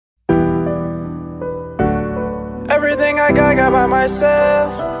Everything I got by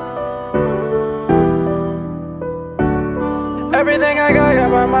myself. Everything I got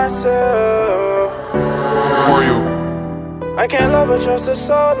by myself. Who are you? I can't love or trust a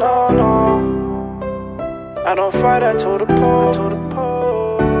soul, no, no. I don't fight, I told the pole.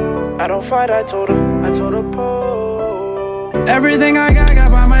 I don't fight, I told the pole. Everything I got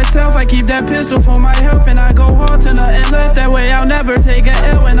by myself. I keep that pistol for my health, and I go hard to nothing left. That way I'll never take a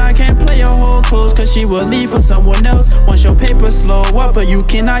L, and I can't play your whole close, cause she will leave for someone else. Once your paper slow up, but you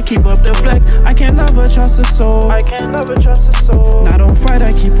cannot keep up the flex. I can't love or trust a soul. I can't love or trust a soul. I don't fight,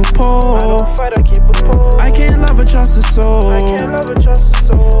 I keep a pole. I don't fight, I keep a pole. I can't love or trust a soul. I can't love or trust a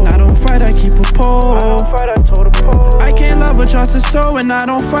soul. I don't fight, I keep a pole. I don't fight, I told a pole. I can't love or trust a soul, and I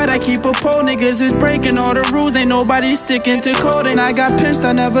don't fight, I keep a pole. Niggas is breaking all the rules, ain't nobody sticking to code. And I got pinched,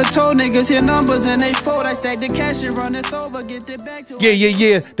 I never told niggas hear numbers and they fold. I stack the cash and run it over, get it back to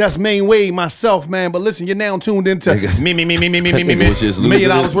Yeah. That's Main Wade, myself, man. But listen, you're now tuned into me. $1 million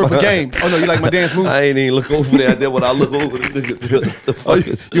worth of game. Oh no, you like my dance moves? I ain't even look over there. Then when I look over the fuck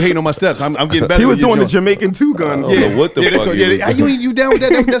is you hating on my steps? I'm getting better. He was doing the Jamaican two guns. I don't know what the fuck. You down with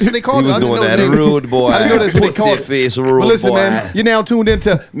that? That's what they call it. He was doing that rude boy. I didn't know that's what they call it. Face rude but listen, boy. man, you're now tuned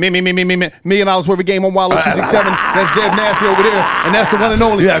into me. $1 million worth of game on Wallo 267. That's Dev Nasty over there, and that's the one and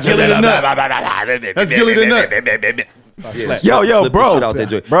only Gillie the Nut. That's Gillie the Nut. Yo, bro.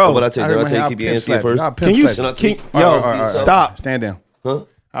 But I tell you, keep your hands here first. Can you stop? Stand down. Huh?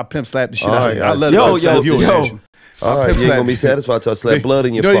 I'll pimp slap the shit out of you. Yo. All right, you ain't gonna be satisfied till I slap blood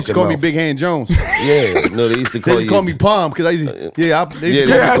in your fucking mouth. They used to call me Big Hand Jones. Yeah, no, they used to call you. They used to call me Palm because I used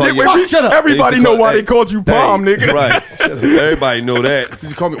to, shut up. Everybody know why they called you Palm, nigga. Right. Everybody know that. They used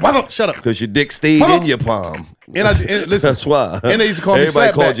to call me, why up, shut up. Because your dick stayed in your palm. And listen, that's why. And they used to call me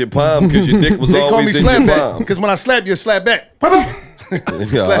Everybody called you Palm because your dick was always in your palm. Because when I slap you, slap back.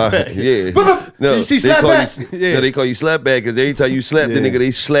 Slap back. Yeah. No, you see slap back? No, they call you slap back because every time you slap the nigga,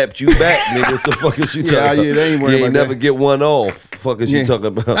 they slapped you back, nigga. What the fuck is you talking about? Yeah, they ain't worried about that. never get one off. Fuck is you talking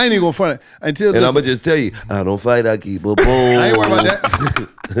about? I ain't even gonna front it until. And I'm gonna just tell you, I don't fight, I keep a bowl. I ain't worried about that.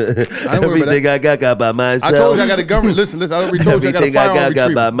 Everything I got by myself. I told you I got a government. Listen. I already told you I got a firearm retrieval. Everything I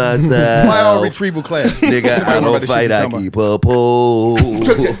got by myself. Firearm retrieval class. Nigga, I don't fight, I keep a pole.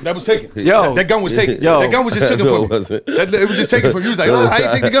 That was taken. Yo, that gun was taken. Yo, that gun was just taken from me. It was just taken from you. He was like, oh, how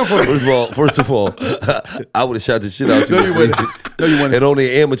you take the gun from me? First of all, I would have shot the shit out you. No, you wouldn't. No, you wouldn't. And only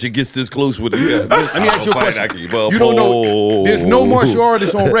an amateur gets this close with it. Let me ask you a question. You don't know. There's no martial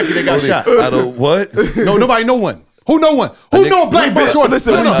artist on record that got shot. I don't what? No, nobody know one. Who know one? Who know black martial artist?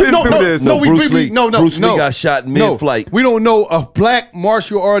 Listen, we've been through this. No, Bruce Lee got shot mid-flight. We don't know a black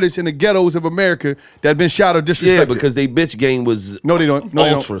martial artist in the ghettos of America that been shot or disrespected. Yeah, because they bitch game was no, they don't. No,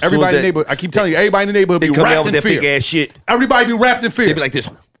 ultra. They don't. Everybody in the neighborhood. I keep telling you, everybody in the neighborhood be wrapped in fear. They come out with that fake ass shit. Everybody be wrapped in fear. They be like this.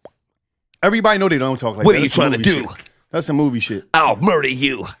 Everybody know they don't talk like that. What are you trying to do? That's some movie shit. I'll murder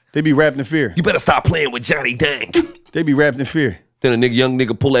you. They be wrapped in fear. You better stop playing with Johnny Dang. They be wrapped in fear. Then a young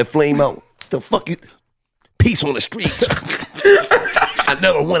nigga pull that flame out. The fuck you? Peace on the streets. I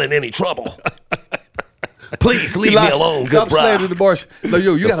never wanted any trouble. Please leave me alone, good bro. Stop the bar. Like,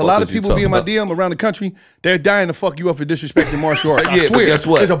 yo, you got a lot of people be in my DM around the country. They're dying to fuck you up for disrespecting martial arts. I swear. Guess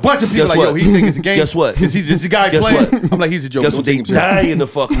what? There's a bunch of people like, yo, he think it's a game. Guess what? Is the guy playing? I'm like, he's a joke. Guess what? They dying to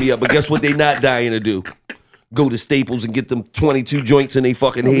fuck me up, but guess what they not dying to do? Go to Staples and get them 22 joints in their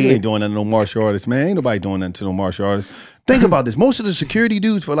fucking head. Ain't doing nothing to no martial artists, man. Ain't nobody doing nothing to no martial artists. Think about this. Most of the security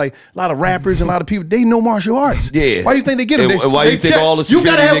dudes for like a lot of rappers and a lot of people, they know martial arts. Yeah. Why do you think they get them? And why you think all the security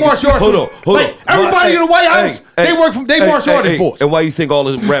you gotta have martial arts. Hold on. Everybody in the White House, they work from martial artist boys. And why you think all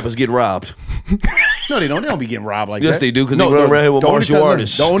the rappers get robbed? No, they don't. They don't be getting robbed like that. Yes, they do, because they run around here with martial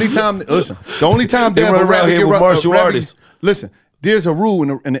artists. The only time they run around here with martial artists. Listen, there's a rule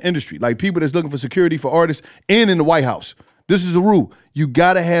in the industry. Like people that's looking for security for artists and in the White House. This is a rule. You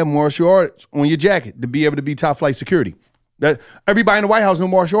gotta have martial arts on your jacket to be able to be top flight security. That everybody in the White House know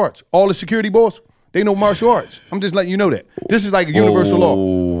martial arts. All the security boys, they know martial arts. I'm just letting you know that. This is like a universal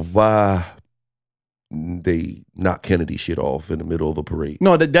law. Why they knock Kennedy shit off in the middle of a parade?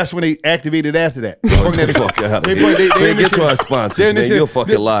 No, that's when they activated after that. Man, get to our sponsors, man. You're a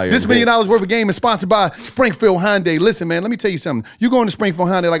fucking liar. This $1 million worth of game is sponsored by Springfield Hyundai. Listen, man, let me tell you something. You go into Springfield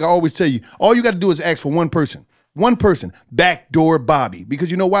Hyundai, like I always tell you, all you got to do is ask for one person. One person, Backdoor Bobby.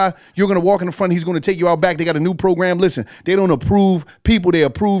 Because you know why? You're going to walk in the front, he's going to take you out back. They got a new program. Listen, they don't approve people, they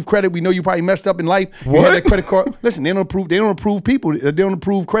approve credit. We know you probably messed up in life. What? You had that credit card. Listen, they don't approve people. They don't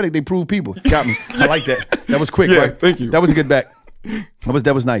approve credit, they approve people. Got me. I like that. That was quick, right? Thank you. That was a good back.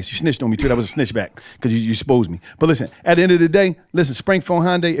 That was nice. You snitched on me too. That was a snitch back because you exposed me. But listen, at the end of the day, listen, Springfield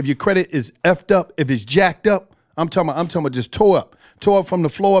Hyundai, if your credit is effed up, if it's jacked up, I'm talking about just tore up from the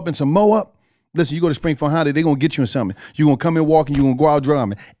floor up and some mow up. Listen, you go to Springfield Honda, they're going to get you in something. You're going to come in walking, you're going to go out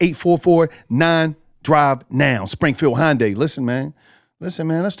driving. 844-9 drive now. Springfield Hyundai. Listen, man. Listen,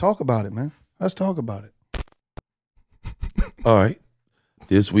 man. Let's talk about it, man. Let's talk about it. All right.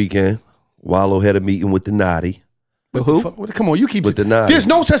 This weekend, Wallo had a meeting with the Nati. The who? Come on, you keep With the Nati. There's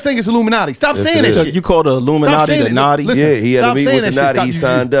no such thing as Illuminati. Stop Yes, saying it that is. shit. You call the Illuminati the Nati? Listen, Yeah, he had a stop meeting saying with the that shit. Nati. He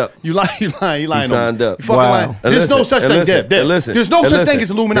signed up. You lying. You lying. He signed up. You fucking Wow. lying. And There's no listen, such and thing. listen, Deb. and listen, There's no and such listen. thing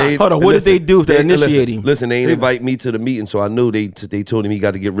as Illuminati. Hold on, what did they do to initiate him? Listen, they ain't invite me to the meeting, so I knew they told him he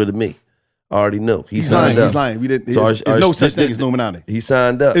got to get rid of me. I already know. He He's signed lying. up. He's lying. We didn't. So There's no such thing as Illuminati. He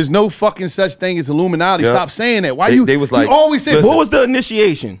signed up. There's no fucking such thing as Illuminati. Yep. Stop saying that. Why They was like, you always say listen. What was the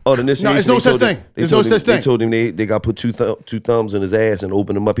initiation? Oh, the initiation. No, there's no they such told him- thing. they There's told no him- such thing. They told him they got put two thumbs in his ass and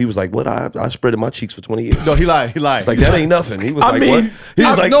opened him up. He was like, "What? I spread in my cheeks for 20 years." No, he lied. He lied. It's like that ain't nothing. He was I like, mean, "What?" He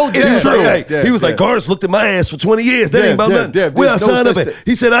was like, no, he was Deb, like, Deb, hey, he was like, Deb. "Cars looked at my ass for 20 years. That Deb, ain't about Deb, nothing." Deb, Where I there's no signed up such at? thing.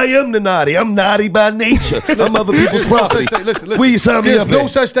 He said, "I am the Nati. I'm Nati by nature. I'm other people's There's no property." such thing. Listen. Where you sign me There's up no at?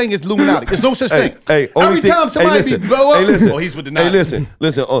 such thing as Illuminati. There's no such thing. Hey, Every time somebody blow up, hey, listen, oh, he's with the Hey, Nati. listen.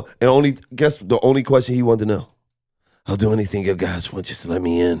 And guess the only question he wanted to know: I'll do anything you guys want, just to let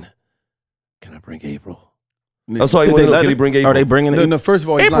me in. Can I bring April? That's all he Did wanted they to know. let Can he him? bring April? Are they bringing it? No, first of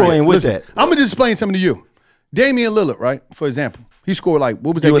all, he's April lying. ain't with Listen, that. I'm gonna just explain something to you. Damian Lillard, right? For example, he scored like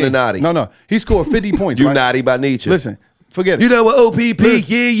what was that You and game? the Nati. No, he scored 50 points. You right? Nati by nature. Listen, forget it. You know what OPP? Listen,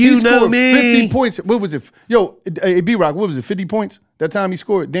 Yeah, he you know scored me. 50 points. What was it? Yo, B-Rock, what was it? 50 points that time he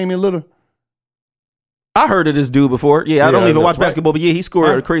scored. Damian Lillard. I heard of this dude before. Yeah, I Yeah, don't I even know, watch right? basketball, but yeah, he scored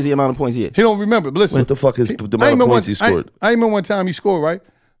Right. a crazy amount of points. Yeah. He don't remember, but listen. What the fuck is the I amount remember of points he scored? I remember one time he scored, right?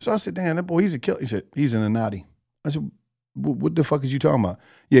 So I said, damn, that boy, he's a killer. He said, he's in a Nati. I said, what the fuck is you talking about?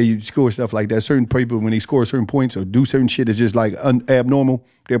 Yeah, you score stuff like that. Certain people, when they score certain points or do certain shit that's just like abnormal,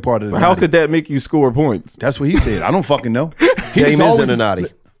 they're part of the How Nati. could that make you score points? That's what he said. I don't fucking know. He Game just is always- in a Nati.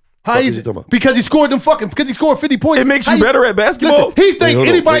 How Fuck is is he it? talking about? Because he scored 50 points. It makes How you better at basketball? Listen, he think hold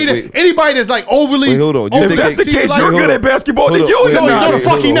on. anybody Wait. anybody that's like overly. Wait, hold on. You overly think If that's the seems case, like- you're good at basketball, then you No, the no, Nati. the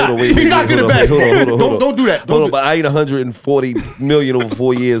fuck he not. He's not good at basketball. Don't do that. Hold on, but I ain't 140 million over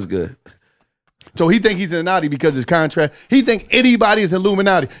 4 years good. So he think he's in a Nati because his contract. He think anybody is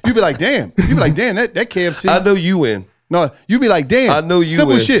Illuminati. You be like, damn. You be like, damn, that KFC. I know you in. No, you be like, damn. I know you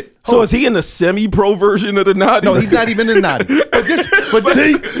Simple in. shit. So is he in the semi-pro version of the Nati? No, he's not even in a Nati. But this,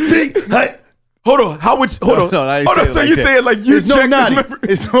 See, hey, Hold on. Hold on. No, I ain't Hold on. saying So like you that. saying like you There's no checked Nati. his memory?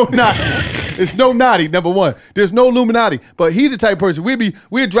 It's no Nati. It's no Nati, number one. There's no Illuminati. But he's the type of person,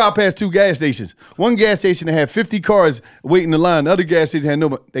 we'd drive past two gas stations. One gas station that had 50 cars waiting in the line. The other gas station had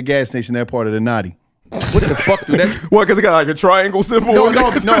no, that gas station, that part of the Nati. What the fuck do that? What, because it got like a triangle symbol? No.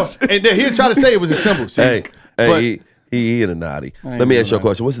 And then he'll try to say it was a symbol. See? hey, But he in a Nati. I ain't Let me no ask you a Nati.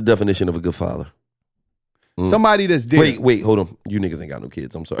 question. What's the definition of a good father? somebody that's dead. Wait, hold on. You niggas ain't got no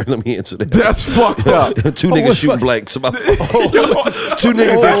kids. I'm sorry. Let me answer that. That's fucked up. Two Oh, niggas what's shooting fuck- blanks. My fault. Two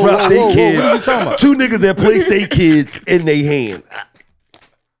niggas that whoa, drop whoa, their whoa, what kids. are you talking about? Two niggas that place their kids in their hand.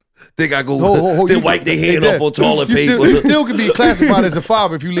 They got to go. They wipe their hand off on toilet paper. You still can be classified as a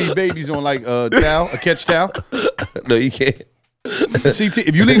father if you leave babies on like a catch towel. No, you can't. CT.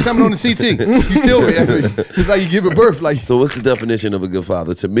 If you leave something on the CT, you still it's like you give a birth. Like So what's the definition of a good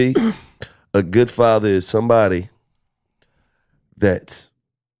father? To me, a good father is somebody that's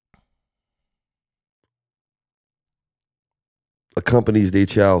accompanies their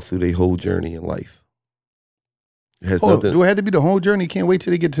child through their whole journey in life. It has nothing. do it have to be the whole journey? Can't wait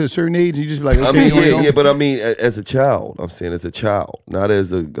till they get to a certain age and you just be like, okay, I mean, you know? yeah, but I mean, as a child, I'm saying as a child, not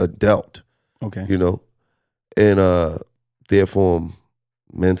as an adult, Okay. you know, and therefore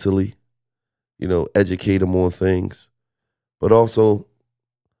mentally, you know, educate them on things, but also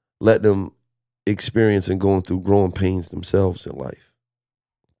let them experience and going through growing pains themselves in life.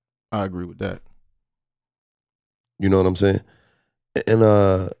 I agree with that. You know what I'm saying? And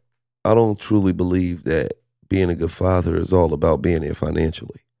I don't truly believe that being a good father is all about being there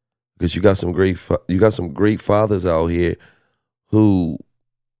financially, because you got some great fathers out here who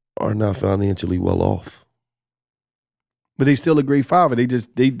are not financially well off. But they still a great father. They're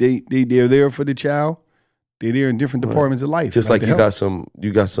there for the child. They're there in different departments of life. Just like the you help.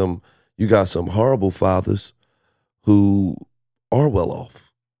 got some horrible fathers who are well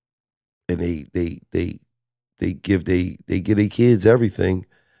off, and they give their kids everything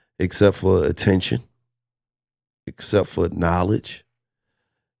except for attention, except for knowledge,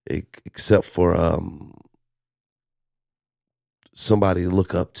 except for somebody to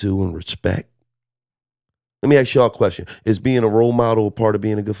look up to and respect. Let me ask y'all a question. Is being a role model a part of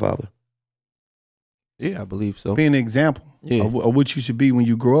being a good father? Yeah, I believe so. being an example Yeah. of what you should be when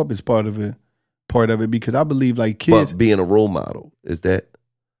you grow up is part of it. Because I believe like kids. But being a role model, is that?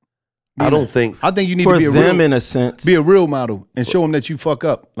 I don't think I think you need For to be a them, real, in a sense. be a real model and show them that you fuck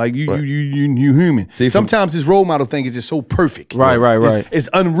up. Like you human. See, sometimes this role model thing is just so perfect. Right. It's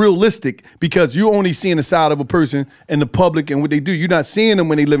unrealistic because you're only seeing the side of a person and the public and what they do. You're not seeing them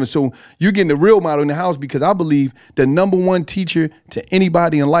when they living. So you're getting the real model in the house because I believe the #1 teacher to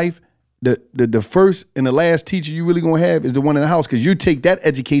anybody in life, the first and the last teacher you really gonna have is the one in the house because you take that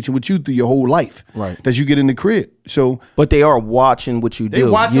education with you through your whole life. Right. That you get in the crib. So But they are watching what you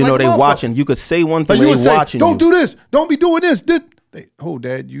do. watching You know, like a they motherfucker. watching. You could say one like thing, you they would say, watching don't you. do this. Don't be doing this. Oh,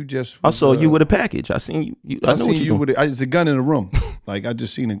 Dad, you just I saw you with a package. I seen you. I know seen what you you doing. with it's a gun in the room. Like I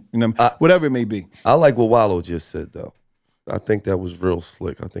just seen it. You know, whatever it may be. I like what Wallo just said though. I think that was real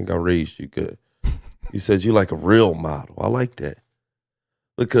slick. I think I raised you good. You said you like a real model. I like that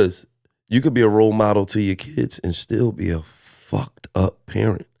because you could be a role model to your kids and still be a fucked up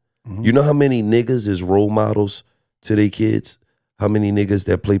parent. You know how many niggas is role models to their kids? How many niggas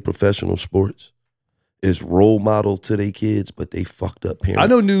that play professional sports is role model to their kids, but they fucked up parents? I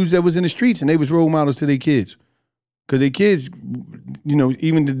know news that was in the streets and they was role models to their kids. Cause their kids, you know,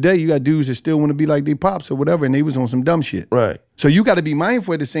 even today you got dudes that still want to be like their pops or whatever, and they was on some dumb shit. Right. So you got to be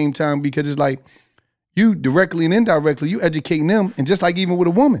mindful at the same time because it's like you directly and indirectly, you educating them. And just like even with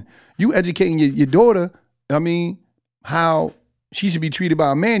a woman, you educating your daughter, I mean, how she should be treated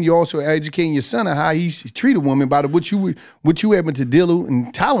by a man. You're also educating your son on how he should treat a woman by what you happen to deal with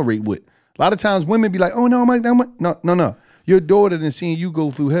and tolerate with. A lot of times women be like, oh no, no. Your daughter done seen you go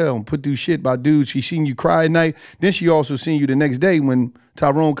through hell and put through shit by dudes. She seen you cry at night. Then she also seen you the next day when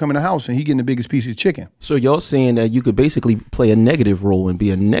Tyrone come in the house and he getting the biggest piece of chicken. So y'all saying that you could basically play a negative role and be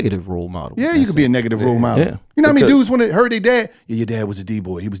a negative role model. Yeah, you could be a negative role model. Yeah. You know how many dudes when they heard their dad? Yeah, your dad was a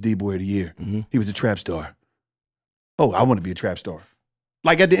D-boy. He was D-boy of the year. He was a trap star. Oh, I want to be a trap star.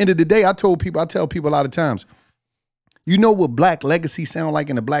 Like at the end of the day, I tell people a lot of times, you know what black legacy sound like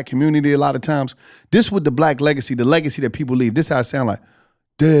in the black community a lot of times? This what the black legacy, the legacy that people leave, this how it sound like.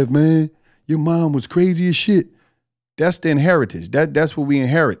 Dad, man, your mom was crazy as shit. That's the inheritance. That's what we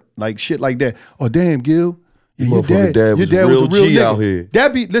inherit. Like shit like that. Oh, damn, Gil. Yeah, your dad was a real G nigga. out here.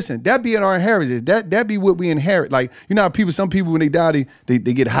 That be in our inheritance. That be what we inherit. Like, you know how some people when they die, they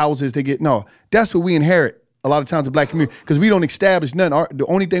get houses, that's what we inherit a lot of times in the black community. Because we don't establish nothing. The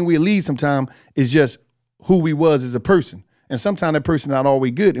only thing we leave sometimes is just who we was as a person. And sometimes that person not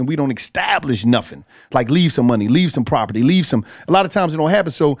always good and we don't establish nothing. Like leave some money, leave some property, a lot of times it don't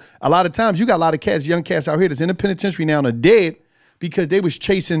happen. So a lot of times you got a lot of cats, young cats out here that's in the penitentiary now and are dead because they was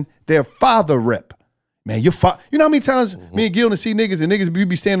chasing their father rep. Man, you know how many times me and Gil and see niggas and niggas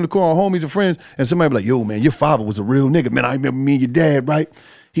be standing in the corner, homies and friends, and somebody be like, yo, man, your father was a real nigga. Man, I remember me and your dad, right?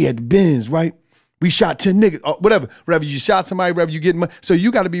 He had the Benz, right? We shot 10 niggas, whatever. Whether you shot somebody, whether you get money. So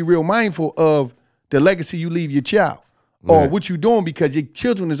you got to be real mindful of the legacy you leave your child. Or what you doing because your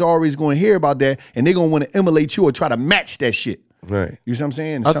children is always going to hear about that and they're going to want to emulate you or try to match that shit. Right. You see what I'm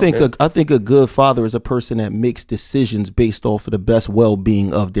saying? I think a good father is a person that makes decisions based off of the best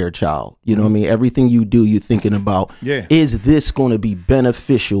well-being of their child. You know what I mean? Everything you do, you're thinking about, is this going to be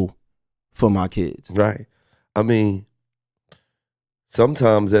beneficial for my kids? Right. I mean,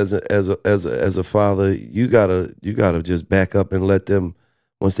 sometimes as a father, you gotta just back up and let them.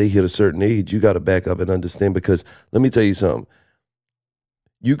 Once they hit a certain age, you got to back up and understand because let me tell you something.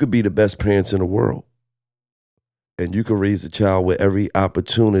 You could be the best parents in the world and you can raise a child with every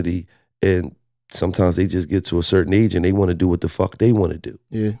opportunity and sometimes they just get to a certain age and they want to do what the fuck they want to do.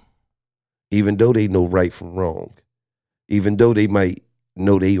 Yeah. Even though they know right from wrong. Even though they might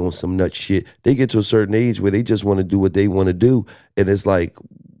know they on some nut shit, they get to a certain age where they just want to do what they want to do. And it's like,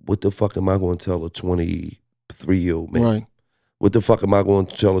 what the fuck am I going to tell a 23-year-old man? Right. What the fuck am I going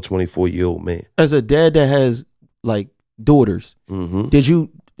to tell a 24-year-old man? As a dad that has like daughters, did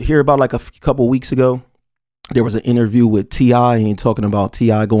you hear about like a couple weeks ago? There was an interview with T.I. and he talking about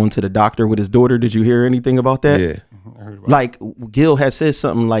T.I. going to the doctor with his daughter. Did you hear anything about that? Yeah. I heard about like Gil had said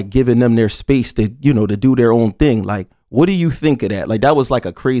something like giving them their space to, to do their own thing. Like, what do you think of that? Like that was like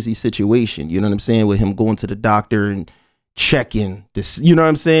a crazy situation. You know what I'm saying? With him going to the doctor and checking this, you know what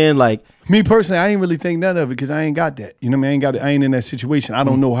I'm saying? Like me personally, I ain't really think none of it because I ain't got that. You know what I mean? I ain't in that situation. I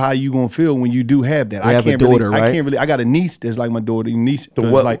don't know how you gonna feel when you do have that. I can't really. I got a niece that's like my daughter. Niece.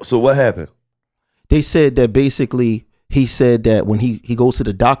 So what happened? They said that basically he said that when he goes to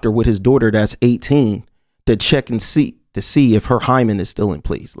the doctor with his daughter that's 18 to check and see if her hymen is still in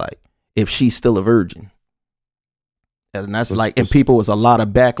place, like if she's still a virgin. And that's and people was a lot of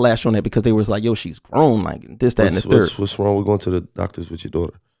backlash on that because they was like, yo, she's grown, like this, that, and the third. What's wrong with going to the doctors with your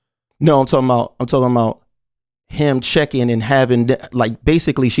daughter? No, I'm talking about him checking and having like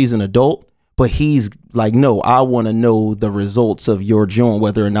basically she's an adult, But he's like, no, I want to know the results of your joint,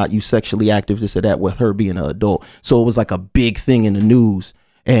 whether or not you sexually active, this or that, with her being an adult. So it was like a big thing in the news.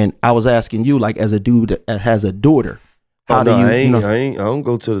 And I was asking you, like, as a dude that has a daughter, how do you? I don't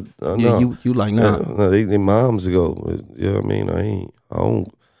go to the. Yeah, no. you like nah. No, they moms go. You know what I mean? I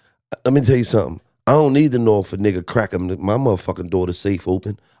don't. Let me tell you something. I don't need to know if a nigga cracking my motherfucking daughter's safe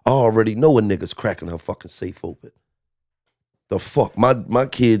open. I already know a nigga's cracking her fucking safe open. The fuck? My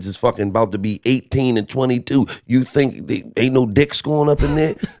kids is fucking about to be 18 and 22. You think they ain't no dicks going up in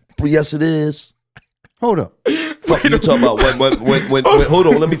there? Yes, it is. Hold up. Fuck you talking about when hold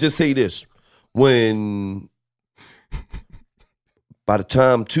on, let me just say this. When by the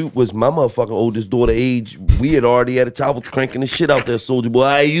time Toot was my motherfucking oldest daughter age, we had already had a child was cranking the shit out there, soldier boy.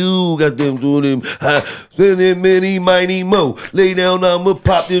 Hey, you got them doing them. Send them many mighty mo. Lay down, I'ma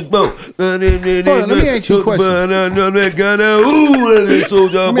pop this bow. Hold on, let me ask you a question.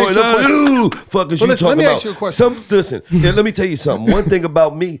 Soldier boy, fuck is you talking let me about? ask you a question. Listen, yeah, let me tell you something. One thing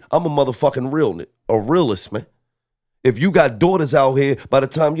about me, I'm a motherfucking realist, man. If you got daughters out here, by the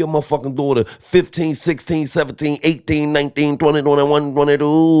time your motherfucking daughter 15, 16, 17, 18, 19, 20, 21,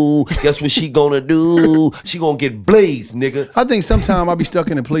 22, guess what she gonna do? She gonna get blazed, nigga. I think sometimes I'll be stuck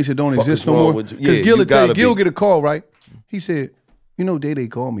in a place that don't exist no more. Because Gil get a call, right? He said, you know, Day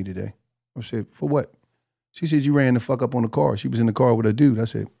called me today. I said, for what? She said, you ran the fuck up on the car. She was in the car with a dude. I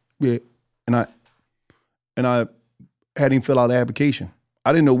said, yeah. And I had him fill out the application.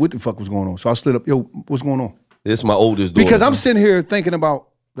 I didn't know what the fuck was going on. So I slid up, yo, what's going on? This is my oldest daughter. Because I'm sitting here thinking about,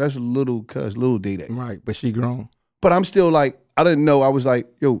 that's a little Day. Right, but she grown. But I'm still like, I didn't know. I was like,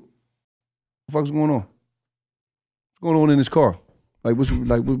 yo, what the fuck's going on? What's going on in this car? Like, what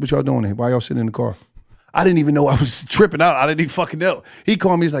y'all doing here? Why y'all sitting in the car? I didn't even know I was tripping out. I didn't even fucking know. He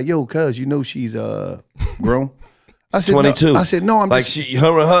called me, he's like, yo, cuz, you know she's grown? I said, 22. No. I said, no, I'm like just.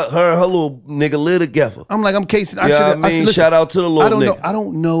 Her and her little nigga live together. I'm like, I'm casing. I said, shout out to the little nigga. I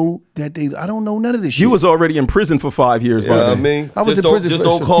don't know none of this shit. You was already in prison for 5 years, by then. I mean, I was in prison. Just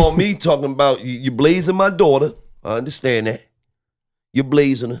don't call me talking about you blazing my daughter. I understand that. You're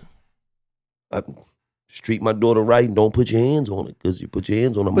blazing her. Just treat my daughter right and don't put your hands on it, because you put your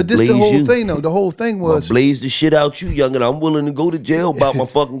hands on her, but this the whole thing, though. The whole thing was blaze the shit out you, young, and I'm willing to go to jail about my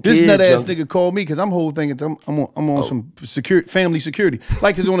fucking kids. This nut ass nigga called me because I'm whole thinking I'm on some family security.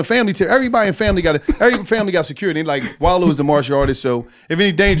 Like, cause on the family everybody in family every family got security. Like Wallo is the martial artist, so if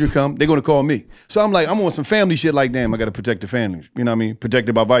any danger come, they're gonna call me. So I'm like, I'm on some family shit. Like, damn, I gotta protect the family. You know what I mean?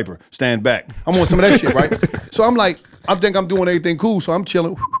 Protected by Viper. Stand back. I'm on some of that shit, right? So I'm like, I think I'm doing everything cool. So I'm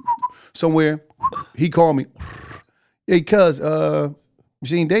chilling somewhere. He called me. Hey, cuz, you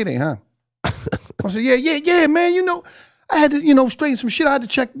seen Day, huh? I said, yeah, man. You know, I had to, straighten some shit. I had to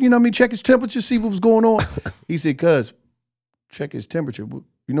check, check his temperature, see what was going on. He said, cuz, check his temperature.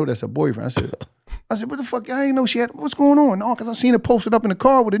 You know that's her boyfriend. I said, what the fuck? I ain't know she had, what's going on? No, because I seen her posted up in the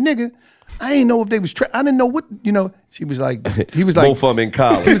car with a nigga. I ain't know if they was, I didn't know what, she was like, he was like. Both of them in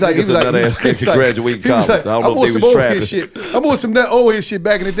college. He was like, graduate college. I don't know if they was trapping. I'm on some that old head shit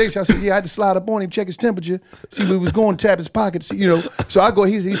back in the day. So I said, yeah, I had to slide up on him, check his temperature, see where he was going, tap his pockets, So I go,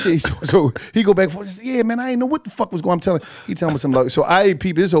 he said, so he go back and forth. He said, yeah, man, I ain't know what the fuck was going on. He telling me something like, so I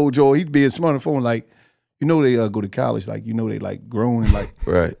peep his whole jaw. He'd be smart on the phone like, they go to college, like, they like grown and like.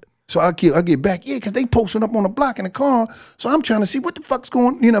 Right. So I get back, yeah, because they posting up on the block in the car. So I'm trying to see what the fuck's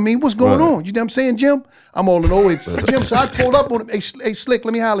going, what's going on? You know what I'm saying, Jim? I'm all in always, Jim, so I pulled up on him. Hey, Slick,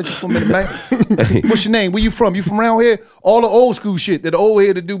 let me holler at you for a minute, man. What's your name? Where you from? You from around here? All the old school shit that the old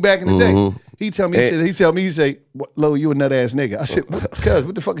head to do back in the day. He tell me, he say, Lo, you a nut ass nigga. I said, cuz,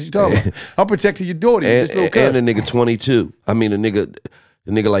 what the fuck is you talking about? I'm protecting your daughter, this little cuz. And the nigga 22. I mean, the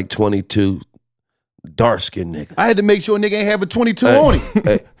nigga like 22. Dark skinned nigga. I had to make sure a nigga ain't have a 22 on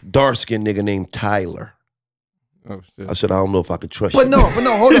him. Dark skinned nigga named Tyler. Oh shit. I said, I don't know if I could trust but you. No,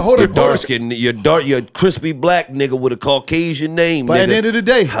 hold on. You're dark skinned, you're crispy black nigga with a Caucasian name. But nigga. at the end of the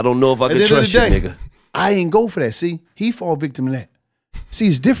day, I don't know if I could trust you, nigga. I ain't go for that. See, he fall victim to that. See,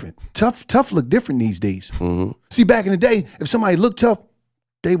 it's different. Tough look different these days. See, back in the day, if somebody looked tough,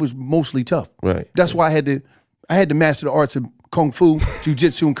 they was mostly tough. Right. That's why I had to master the arts of kung fu,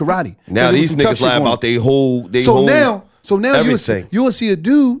 jiu-jitsu, and karate. Now these niggas lie about they whole So now everything. you'll see a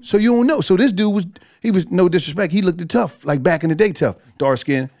dude, so you don't know. So this dude was no disrespect. He looked tough, like back in the day, tough, dark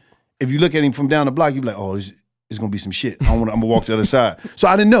skin. If you look at him from down the block, you be like, oh, there's gonna be some shit. I'm gonna walk to the other side. So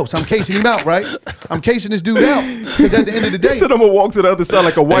I didn't know. So I'm casing him out, right? I'm casing this dude out because at the end of the day, he said I'm gonna walk to the other side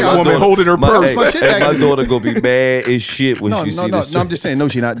like a white woman holding her purse. My daughter gonna be mad as shit when she see this. No, I'm just saying. No,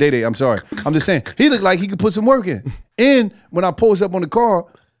 she not. Day. I'm sorry. I'm just saying. He looked like he could put some work in. And when I post up on the car,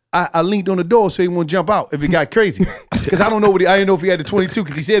 I leaned on the door so he won't jump out if it got crazy. Because I don't know I didn't know if he had the 22,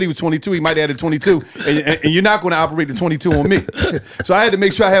 because he said he was 22. He might have had the 22. And you're not going to operate the 22 on me. So I had to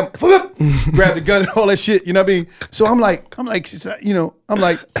make sure I had grab the gun and all that shit. You know what I mean? So I'm like, you know, I'm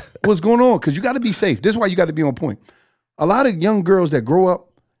like, what's going on? Because you got to be safe. This is why you got to be on point. A lot of young girls that grow up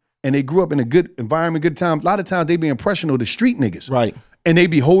and they grew up in a good environment, good time, a lot of times they be impressionable to street niggas. Right. And they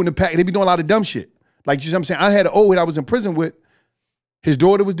be holding the pack. They be doing a lot of dumb shit. Like, you know what I'm saying? I had an old head I was in prison with. His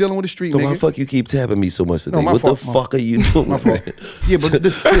daughter was dealing with a street So nigga. why the fuck you keep tapping me so much today? No, my what fault, the fuck are you doing? My fault. Yeah, but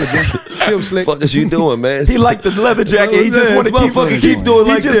this chill, Jim. Chill, Slick. What the fuck is you doing, man? He like the leather jacket. He just want to keep doing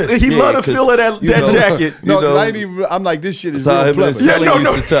like this. He love the feel of that jacket. No, You know, I ain't even. I'm like, this shit is that's how real him and clever. Sally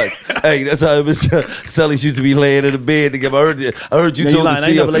used to tuck. Hey, that's how him and Sally used to be laying in the bed together. I heard you Yeah, told you lying. I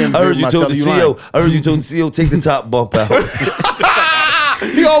ain't never laying in the the CO. I bed heard you with told the myself. You CO. lying. I heard you told the CO take the top bump out.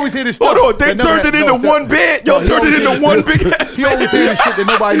 He always hear this stuff. Hold on, they turned it into one bed. Y'all turned it into one big ass. He always hear this shit that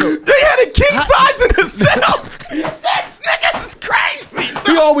nobody knows. They had a king size in the cell. This niggas is crazy.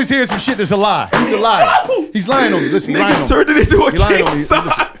 He always hears some shit that's a lie. He's a liar. He's lying on me. Listen, he lying on Niggas me. turned it into a He lying on king me.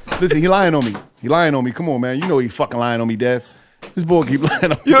 size. Listen, he lying on me. He lying on me. Come on, man. You know he fucking lying on me, Dev. This boy keep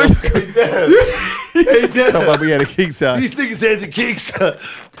lying on me. Hey, Dad. Talk about we had a king size. These niggas had the king size.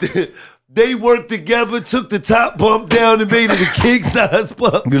 They worked together, took the top bump down, and made it a king size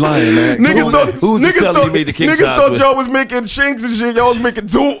bump. You lying, man. Niggas thought, Who's the seller you made the king niggas size thought with? y'all was making shanks and shit. Y'all was making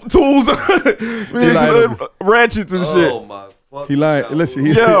tools, ratchets and shit. Oh my fuck. He lying. Listen,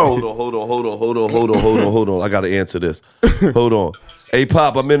 he Yo. Hold on. I gotta answer this. Hold on. Hey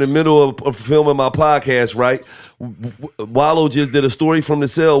Pop, I'm in the middle of filming my podcast, right? Wallo just did a story from the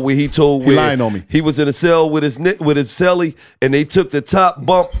cell where he told He lying on me. He was in a cell with his cellie, and they took the top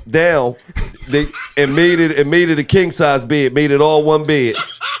bump down, and made it a king size bed, made it all one bed.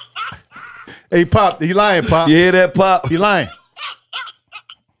 Hey, Pop, he lying, Pop. You hear that, Pop? He lying.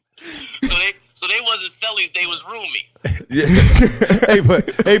 So they wasn't cellies, they was roomies. Yeah.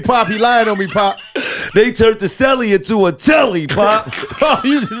 Hey, Pop, he lying on me, Pop. They turned the cellie into a telly, Pop. Oh,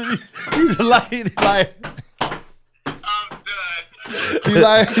 he's a lying. He lying. I'm done. He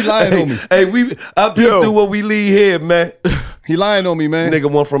lying on me. Hey, I've been through what we leave here, man. He lying on me, man. Nigga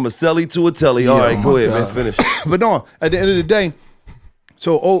went from a celly to a telly. All right, go ahead, man. Finish. But no, at the end of the day,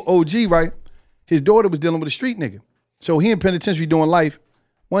 so OG, right? His daughter was dealing with a street nigga. So he in penitentiary doing life.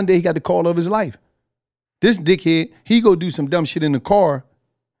 One day he got the call of his life. This dickhead, he go do some dumb shit in the car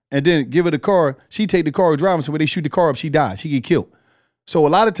and then give her the car. She take the car driving, so when they shoot the car up, she dies. She get killed. So a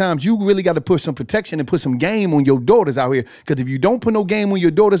lot of times you really got to put some protection and put some game on your daughters out here. Because if you don't put no game on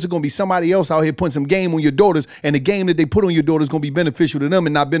your daughters, it's going to be somebody else out here putting some game on your daughters. And the game that they put on your daughters is going to be beneficial to them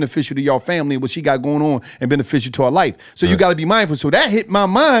and not beneficial to your family and what she got going on and beneficial to her life. So you got to be mindful. So that hit my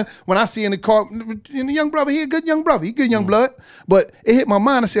mind when I see in the car, and the young brother, he a good young brother. He good young blood. But it hit my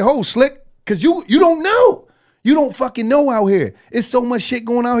mind. I said, oh, Slick, because you don't know. You don't fucking know out here. It's so much shit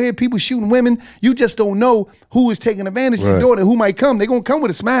going out here. People shooting women. You just don't know who is taking advantage of your daughter, who might come. They're going to come with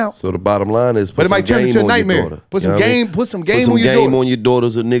a smile. So the bottom line is, But it might turn into a nightmare. Put some game on your daughter. on your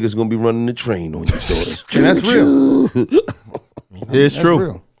daughters, or niggas gonna be running the train on your daughters. And that's real. It's true.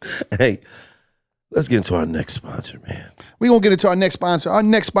 Real. Hey, let's get into our next sponsor, man. We're going to get into our next sponsor. Our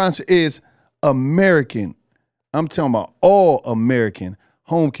next sponsor is American. I'm talking about all American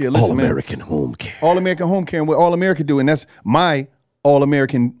home care. Listen, All man. American home care. All American home care, and what All American do, and that's my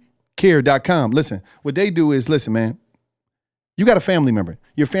allamericancare.com. Listen, what they do is, listen, man, you got a family member.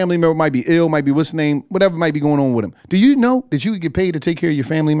 Your family member might be ill, might be what's the name, whatever might be going on with them. Do you know that you could get paid to take care of your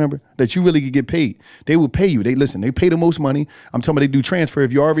family member? That you really could get paid? They will pay you. They pay the most money. I'm talking about they do transfer.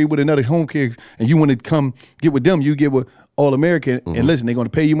 If you're already with another home care and you want to come get with them, you get with All American, and listen, they're going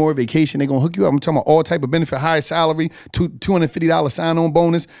to pay you more vacation. They're going to hook you up. I'm talking about all type of benefit, high salary, $250 sign-on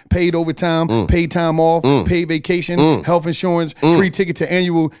bonus, paid overtime, paid time off, paid vacation, health insurance, free ticket to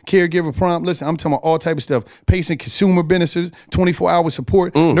annual caregiver prom. Listen, I'm talking about all type of stuff. Patient consumer benefits, 24-hour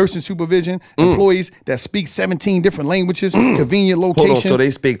support, nursing supervision, employees that speak 17 different languages, convenient location. Hold on, so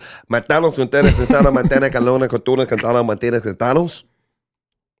they speak Matanos, Contanas, Santana, Mantana, Calona, Contuna, Cantana, Mantena, Cantanos?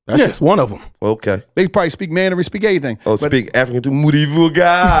 That's just one of them. Okay. They probably speak Mandarin, speak everything. Oh, But speak African too.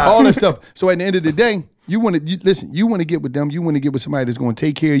 Murivuga. all that stuff. So at the end of the day, you want to listen. You want to get with them. You want to get with somebody that's going to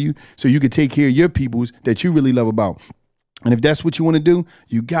take care of you, so you can take care of your peoples that you really love about. And if that's what you want to do,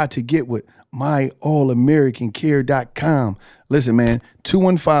 you got to get with myallamericancare.com. Listen, man,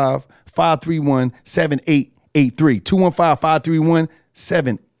 215-531-7883.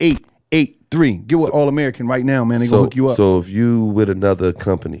 215-531-7883. Get with All American right now, man. They're going to hook you up. So if you with another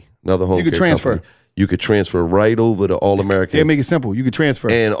company, another home You can care transfer. company, You could transfer right over to All American. They make it simple. You could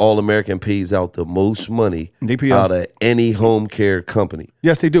transfer. And All American pays out the most money out of any home care company.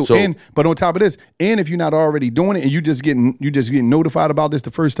 Yes, they do. So, But on top of this, and if you're not already doing it and you just getting notified about this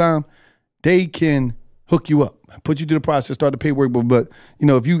the first time, they can hook you up, put you through the process, start the paperwork. But you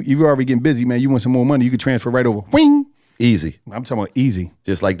know, if you're already getting busy, man, you want some more money, you could transfer right over. Wing. Easy. I'm talking about easy.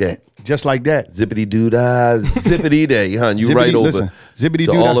 Just like that. Just like that. Zippity doo dah, zippity day, huh? You right over zippity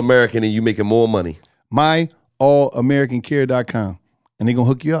to All American and you making more money. MyAllAmericanCare.com. And they're going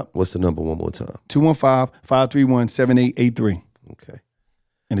to hook you up. What's the number one more time? 215-531-7883. Okay.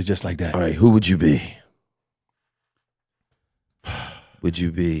 And it's just like that. All right, who would you be? Would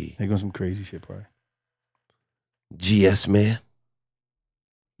you be They're going some crazy shit, probably. GS man?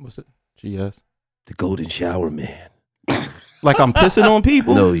 What's it? GS. The golden shower man. Like I'm pissing on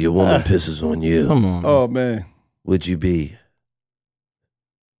people? No, your woman pisses on you. Come on. Oh, man. Would you be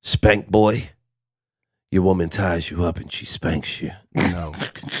Spank Boy? Your woman ties you up and she spanks you. No.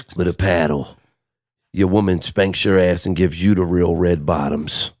 With a paddle. Your woman spanks your ass and gives you the real red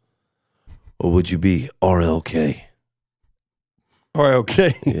bottoms. Or would you be RLK?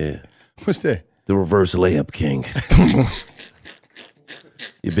 RLK? Yeah. What's that? The reverse layup king.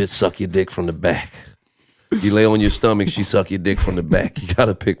 Your bitch suck your dick from the back. You lay on your stomach, she suck your dick from the back. You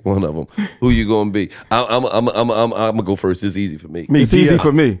gotta pick one of them. Who you gonna be? I'm gonna go first. It's easy for me. It's easy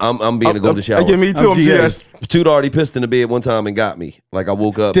for me. I'm being a golden shower. Give me too. I'm GS. Toot already pissed in the bed one time and got me. Like I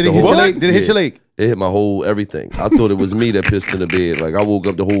woke up. Did it hit your leg? Did it hit your leg? It hit my whole everything. I thought it was me that pissed in the bed. Like I woke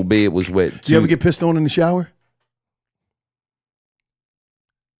up, the whole bed was wet. Do you ever get pissed on in the shower?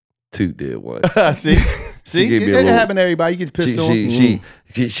 Toot did one. See, it happened to everybody. You get pissed on.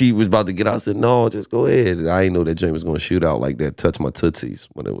 She was about to get out. I said, no, just go ahead. And I didn't know that joint was going to shoot out like that. Touch my tootsies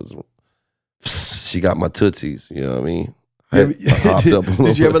when it was. She got my tootsies. You know what I mean? Did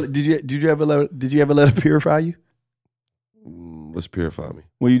you ever let her purify you? Let's purify me.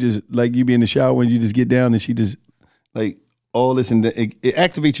 When you just like you be in the shower when you just get down and she just like all this and it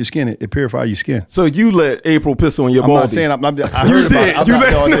activates your skin. It purifies your skin. So you let April piss on your I'm baldy? not saying I heard about it. I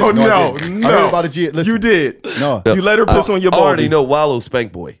heard about it. Listen, you did. No, you let her piss on your baldy. I already know Wallo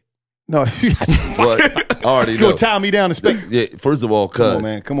Spank Boy. No, what? I already know. You gonna tie me down and spank? Yeah. First of all, Come on, cuz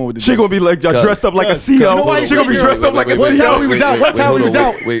man. Come on with the. She gonna be like dressed up like a CEO. She gonna be dressed up like a One CEO. time we was out. One time we was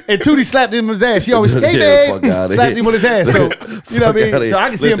out, and Tootie slapped him on his ass. She always stay there. Slapped him on his ass. So you know what I mean. So I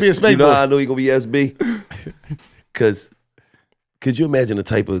can see him being spanked. You know how I know he gonna be SB? Because could you imagine the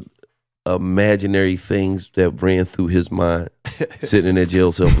type of imaginary things that ran through his mind sitting in that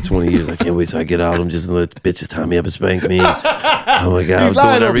jail cell for 20 years? I can't wait till I get out. I'm just gonna let the bitches tie me up and spank me. Oh my God, I'm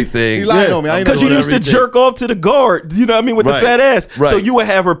doing everything. He lied on me. Because you used to jerk off to the guard, you know what I mean, with the fat ass. Right. So you would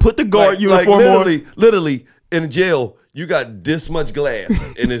have her put the guard uniform on. Literally, in jail, you got this much glass,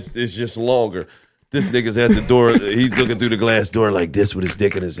 and it's just longer. This nigga's at the door. He's looking through the glass door like this with his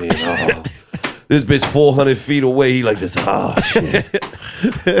dick in his hand. Oh. This bitch 400 feet away. He like this. Oh shit.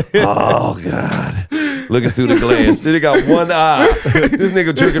 Oh God. Looking through the glass. Then they got one eye. This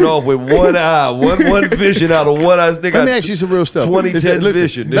nigga jerking off with one eye. One vision out of one eye. This nigga Let me ask you some real stuff. 2010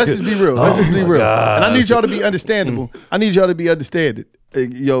 vision. Let's just be real. Let's just be real. God. And I need y'all to be understandable. I need y'all to be understanding.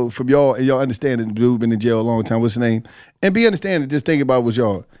 Yo, from y'all and y'all understanding, the dude been in jail a long time. What's his name? And be understanding. Just think about what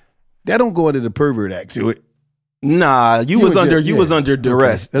y'all. That don't go into the pervert act to it. Nah, you was under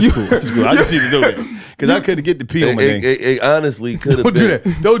duress. Okay. That's cool. That's cool. I just need to know that because I couldn't get the pee on my name. It honestly could have been. Don't do that.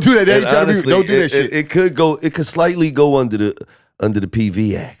 Don't do that shit. It could slightly go under the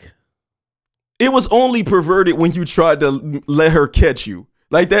PV Act. It was only perverted when you tried to let her catch you.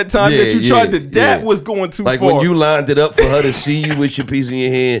 Like that time that you tried to, that was going too far. Like when you lined it up for her to see you with your piece in your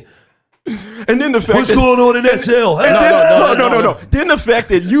hand. And then the fact what's going on in that cell? No. Then the fact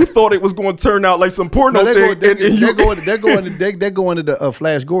that you thought it was going to turn out like some porno thing. They're going to the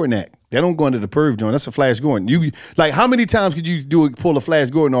Flash Gordon Act. They don't go into the perv joint. That's a Flash Gordon. You like how many times could you pull a Flash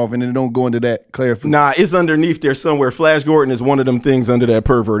Gordon off and then it don't go into that clarification? Nah, it's underneath there somewhere. Flash Gordon is one of them things under that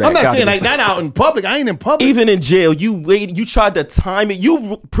pervert act. I'm not saying like that out in public. I ain't in public. Even in jail, you tried to time it.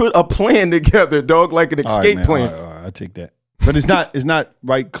 You put a plan together, dog, like an escape plan. All right, I take that. But it's not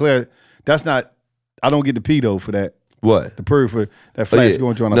right, Claire. That's not. I don't get the P though for that. What? The perv for that Flash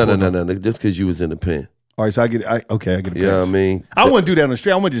Gordon joint. No. Just because you was in the pen. All right, so I get a pass. You know what I mean? I wouldn't do that on the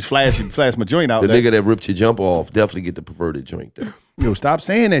street. I wouldn't just flash my joint out. The nigga that ripped your jump off definitely get the perverted joint there. Yo, stop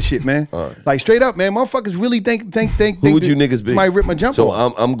saying that shit, man. Right. Like straight up, man. Motherfuckers really think. Who would you niggas be? Somebody ripped my jumper So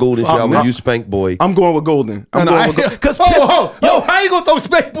off. I'm Golden Shower. You Spank Boy. I'm going with Golden. I'm going with Golden. Because yo, how you gonna throw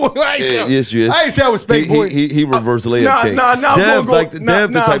Spank Boy? Yes, you is. I ain't say I was Spank Boy. He reverse layup king.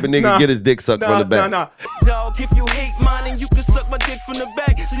 Dev the type of nigga get his dick sucked from the back. Dog, if you hate mine, and you can suck my dick from the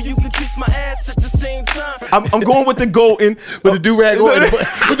back, so you can kiss my ass at the same time. I'm going with the Golden. With the do-rag on.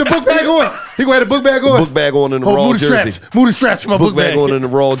 With the book bag on. He gonna have the book bag on. Book bag on in the raw jersey. Move the straps from my book bag. On in the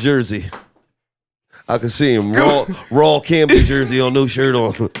raw jersey. I can see him. Raw Camden jersey on, no shirt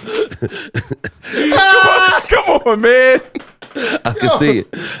on. Come on, man. I can see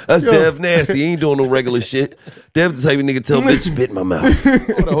it. That's Dev nasty. He ain't doing no regular shit. Dev the type of nigga tell bitch, spit in my mouth.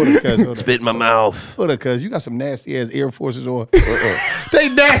 Hold on, cuz. Spit in my mouth. Hold on, cuz. You got some nasty ass Air Forces on. They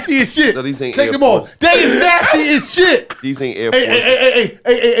nasty as shit. No, these ain't Take Air them Force. off. They is nasty as shit. These ain't Air Forces.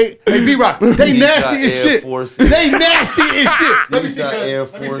 Hey, B-Rock. They nasty as Air shit. Forces. They nasty as shit. Let me These see, not cuz. Air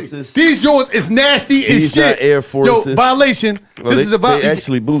Let me see. Forces. These joints is nasty as These shit. not Air Forces. Yo, violation. Well, This is a they violation.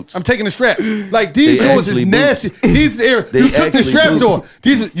 actually boots. I'm taking the strap. Like, these They joints is actually nasty. boots. These is air. They You took the actually straps boots. on.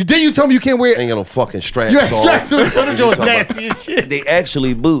 Then you tell me you can't wear it. Ain't got no fucking straps You had on. straps on. The joints Talking about- nasty as shit. They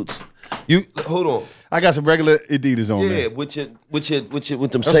actually boots. You hold on. I got some regular Adidas on, Yeah, man. with them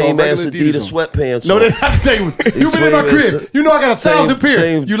That's all same ass regular Adidas Adidas sweatpants. No, on. they're not the same. You been in my same crib. as- You know I got 1,000 pair.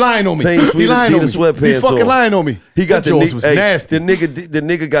 same- You lying on me. same He sweet lying on me. Adidas sweatpants He fucking on. lying on me. He got Them the joints knee. was Hey, nasty. the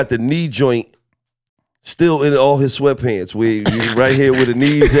nigga got the knee joint still in all his sweatpants. Right here where the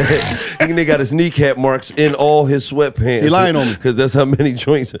knees at. Nigga got his kneecap marks in all his sweatpants. He lying on me. Because that's how many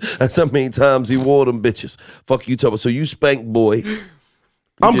joints. That's how many times he wore them bitches. Fuck you, talking. So you Spank Boy.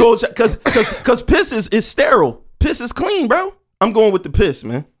 I'm going because piss is sterile. Piss is clean, bro. I'm going with the piss,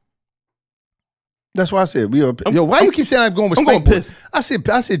 man. That's why I said yo. Why you keep saying I'm going with I'm Spank going Boy? piss. I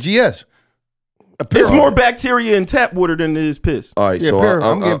said GS. It's more bacteria in tap water than it is piss. All right, Yeah, so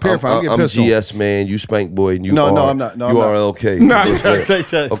I'm getting purified. I'm getting pissed on. GS man, you Spank Boy, and you No, are, no, I'm not. No, you I'm are not. okay. Nah.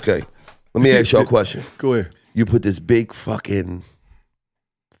 Okay, let me ask y'all a question. Go ahead. You put this big fucking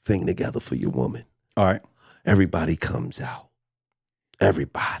thing together for your woman. All right. Everybody comes out.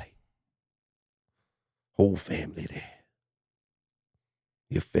 Everybody. Whole family there.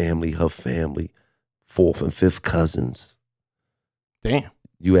 Your family, her family, 4th and 5th cousins. Damn.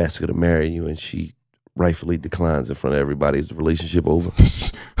 You ask her to marry you and she rightfully declines in front of everybody. Is the relationship over?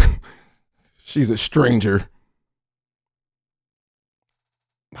 She's a stranger.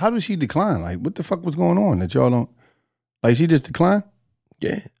 How did she decline? Like, what the fuck was going on that y'all don't? Like, she just declined?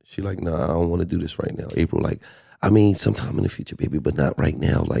 Yeah. She like, nah, I don't want to do this right now. April, like, I mean, sometime in the future, baby, but not right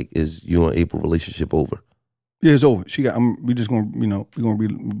now. Like, is you and April relationship over? Yeah, it's over. She got. We just gonna, we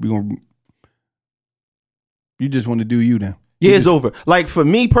gonna. You just want to do you then. Yeah, it's over. Like for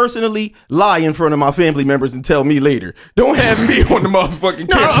me personally, lie in front of my family members and tell me later. Don't have me on the motherfucking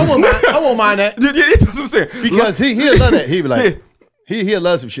No, camera. I won't mind that. Yeah, that's what I'm saying. Because he'll love that. He'll be like, Yeah. he'll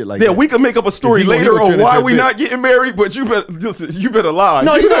love some shit like Yeah, that. we can make up a story he gonna later turn on why into a we bitch. not getting married, but you better lie.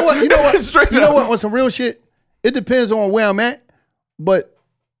 No, you know what? Straight You know up. what? On some real shit, it depends on where I'm at. But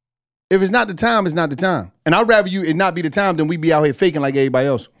if it's not the time, it's not the time. And I'd rather you it not be the time than we be out here faking like everybody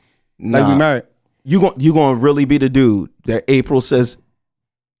else. Like we married. You gonna really be the dude that April says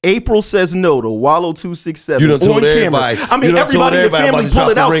no to Wallo 267 You done told on camera. everybody. I mean, You done told everybody in your everybody family about to pull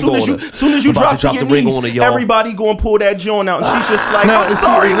it drop out. the ring on Soon as you About drop to to drop your the ring knees, on it, y'all. everybody gonna pull that joint out. And she's just like, I'm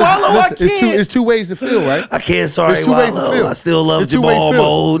sorry, Wallo, I Listen, can't. it's two ways to feel, right? I can't, sorry, There's two ways to Wallo. feel. I still love There's two ways to Jamal, feel. my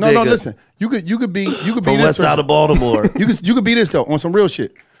old No, nigga. listen. You could be From this west side of Baltimore. You could be this though on some real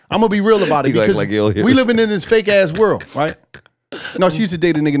shit. I'm gonna be real about it You act because like you don't hear we it. living in this fake ass world, right? No, she used to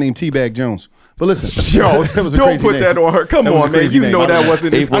date a nigga named Teabag Jones. But listen, Yo, that was a don't crazy put name. that on her. Come That was a on, man. crazy You name. know I that mean,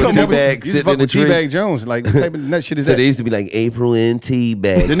 wasn't his April I cousin. mean, Teabag used to sitting fuck in the with tree. Teabag Jones. Like, what type of nut shit is So that? they used to be like April and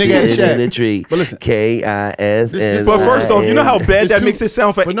Teabag The nigga had sitting in Shaq. the tree. But listen, KIF. But first off, you know how bad It's that too- makes it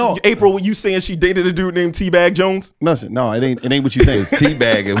sound for but no. April when you saying she dated a dude named Teabag Jones? Listen, no, it ain't what you think. It's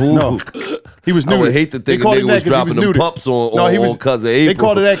Teabagging. Who? No. He was neutered. I would hate to They think a called him nigga that was 'cause he dropping them neutered. pups on No, he was, cousin They April.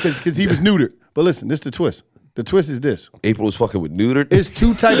 called it that because he was neutered. But listen, this is the twist. The twist is this. April was fucking with neutered. It's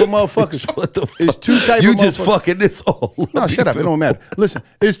two type of motherfuckers. What the fuck? It's two type You of just motherfuckers. fucking this all up. No, shut up. It don't matter. Listen,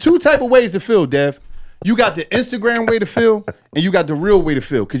 there's two type of ways to feel, Dev. You got the Instagram way to feel, and you got the real way to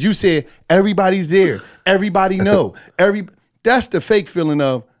feel. Because you said everybody's there, everybody know, That's the fake feeling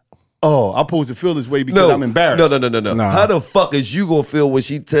of, oh, I'm supposed to feel this way because I'm embarrassed. No. Nah. How the fuck is you gonna feel when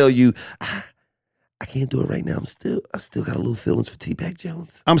she tell you, I can't do it right now. I still got a little feelings for Teabag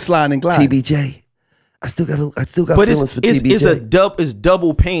Jones. I'm sliding and gliding. TBJ. I still got But feelings for TBJ. it's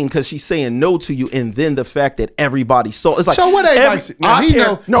double pain because she's saying no to you, and then the fact that everybody saw it's like So what everybody I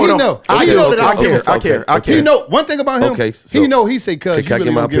care. I care. He know one thing about him. Okay, so he know he say, "Cuz you I really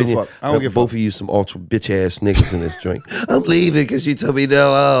get my don't give a opinion? fuck." I don't give a Both fuck. of you some ultra bitch ass niggas in this joint. I'm leaving because she told me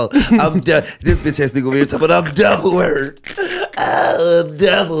no. I'm done. This bitch ass nigga over here talking about I'm double hurt. Oh, I'm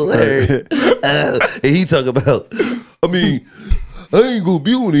double hurt. And he talking about, I mean, I ain't gonna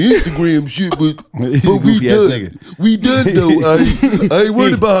be on the Instagram shit, but we done. We done though. I ain't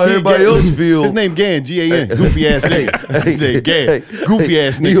worried about how everybody else feel. His name Gan, G-A-N, goofy ass nigga. That's his name, Gan, goofy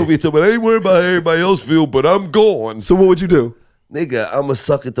ass He over nigga. here talking about I ain't worried about how everybody else feel, but I'm gone. So what would you do? Nigga, I'ma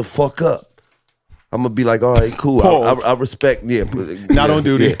suck it the fuck up. I'ma be like, all right, cool. Pause. I respect. Yeah, Not on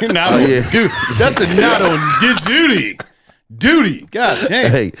duty. Yeah. Not on Yeah. duty. That's a not on duty. Duty. God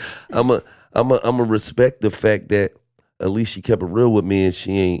damn. Hey, I'ma respect the fact that at least she kept it real with me and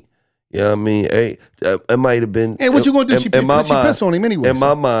she ain't. You know what I mean? Hey, it might have been. Hey, what you gonna do? She piss on him anyway. In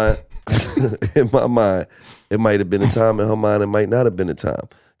my mind, it might have been a time. In her mind, it might not have been a time.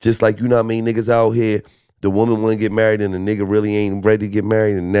 Just like, you know what I mean, niggas out here, the woman want to get married and the nigga really ain't ready to get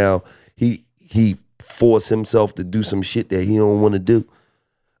married, and now he forced himself to do some shit that he don't want to do.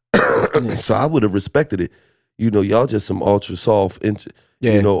 So I would have respected it. You know, y'all just some ultra soft,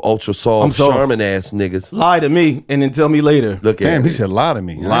 you know, ultra soft, charming ass niggas. Lie to me and then tell me later. Look Damn, at he me. said lie to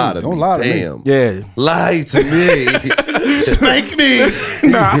me. Lie to Don't me. lie to Damn. me. Yeah. Lie to me. Spank me.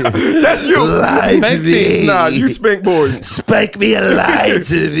 Nah, that's you. Lie to Spank me. me. Nah, you spank boys. Spank me and lie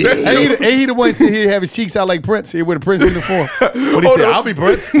to me. Ain't he the one said he'd have his cheeks out like Prince? He wear the Prince uniform. What he Hold said? on. I'll be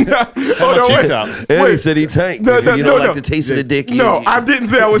Prince. Have my no, cheeks wait. out. And he said he tanked. No, If you don't no. like the taste of the dick. No, I didn't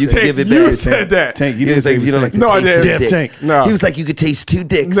say I was you Tank. give it You back. said that. Tank, He you didn't was say like, he you don't like was the No, I taste of the didn't. dick. Tank. No. He was like, you could taste 2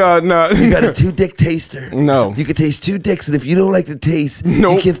 dicks. No. You got a 2-dick taster. No. You could taste 2 dicks, and if you don't like the taste,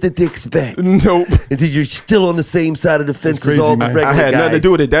 Nope. you give the dicks back. Nope. Until you're still on the same side of the fence as crazy, all the man. regular I had guys. nothing to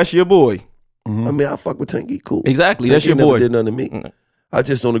do with it. That's your boy. I mean, I fuck with Tanky, cool. Exactly, Tanky that's your never boy. did nothing to me. I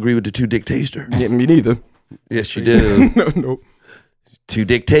just don't agree with the 2-dick taster. Yeah, me neither. Yes, you do. No.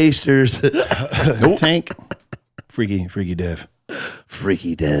 2-dick tasters. Tank. Freaky Dev.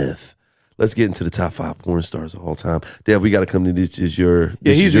 Freaky death. Let's get into the top 5 porn stars of all time. Dev, we got to come to this. Is your Yeah,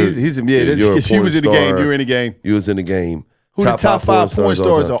 this is he's your- yeah. you're a If you was in the porn game, star. you were in the game. You was in the game. Who the top 5 porn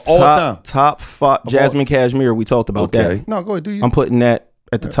stars of all time? Top 5. Jasmine Cashmere. We talked about Okay. that. No, go ahead. Do you? I'm putting that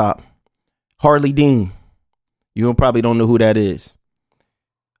at the top. Harley Dean. You probably don't know who that is.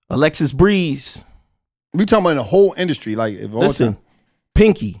 Alexis Breeze. We talking about the whole industry, like if all Listen, time.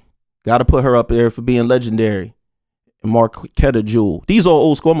 Pinky. Got to put her up there for being legendary. And Marquetta Jewel. These are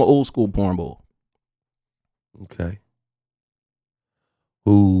old school. I'm an old school porn boy. Okay.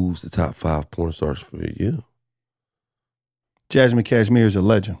 Who's the top 5 porn stars for you? Jasmine Cashmere is a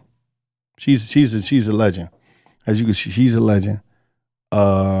legend. She's a legend. As you can see, she's a legend.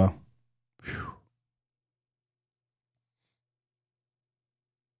 Phew.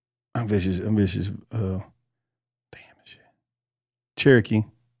 I'm vicious. Damn shit. Cherokee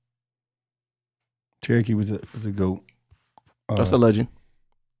was a goat. That's a legend.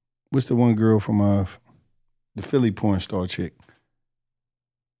 What's the one girl from the Philly porn star chick?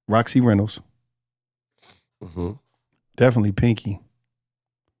 Roxy Reynolds. Mm-hmm. Definitely Pinky.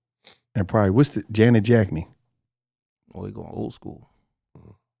 And probably what's the Janet Jackney. Oh, we going old school.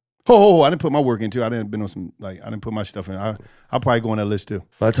 Oh, I didn't put my work into. I didn't been on some I didn't put my stuff in. I'll probably go on that list too.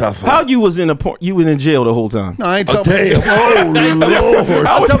 My top 5. How you was in you was in jail the whole time? No, I ain't talking about damn. Oh, Lord.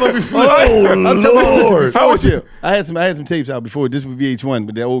 I'm talking about before. I'm talking Lord. about before. I had some tapes out before. This was VH1,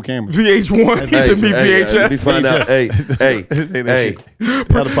 but that old camera. VH1. He said me VHS. Let me find out. Hey. Say that shit.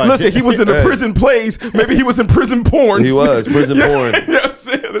 Listen, he was in the prison plays. Maybe he was in prison porn. He was prison porn. You know what I'm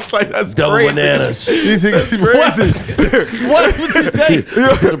saying? It's like that's Double crazy. bananas. These niggas Crazy. What would you say?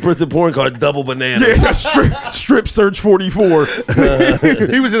 The prison porn called double bananas. Yeah, strip search 44.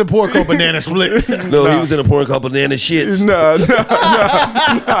 He was in a porn called Banana Split. No, he was in a porn called banana shits. Nah.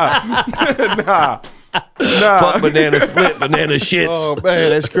 Fuck banana split, banana shits. Oh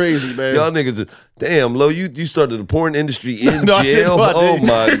man, that's crazy, man. Y'all niggas, damn, Lo, you started the porn industry in No, I didn't jail? know I Oh did.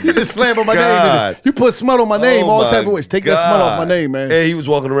 my You just slam on my God. name. You put smut on my name, Oh all my type of ways. Take that smut off my God. name, man. Hey, he was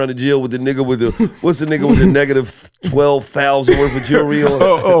walking around the jail with the nigga with the what's the nigga with the negative 12,000 worth of jewelry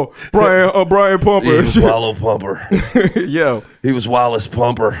on? Brian Pumper. He was Wallo Pumper. Yo, He was Wallace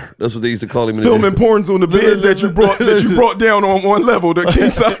Pumper. That's what they used to call him. In filming porns on the beds that you brought down on one level, the king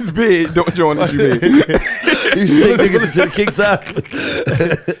size bed. Don't join that you made. He used to take niggas into the king size.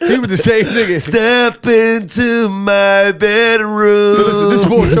 He was the same nigga. Step into my bedroom. Listen, this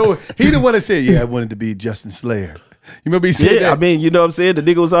boy told he the one that said, "Yeah, I wanted to be Justin Slayer." remember he said Yeah, that? I mean, you know what I'm saying? The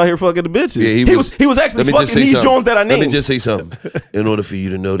nigga was out here fucking the bitches. Yeah, he was actually fucking these Jones that I named. Let me just say something. In order for you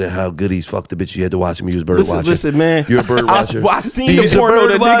to know that how good he's fucked the bitch, you had to watch him. He was a bird watcher. Listen, man. You're a bird watcher. I seen the porno.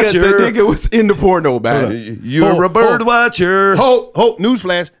 The nigga was in the porno, man. You're a bird watcher. Ho,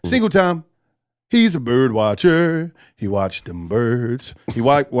 newsflash, single time. He's a bird watcher. He watched them birds. He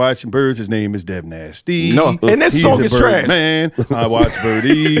watching birds. His name is Dev Nasty. No, and this song is trash. Man, I watch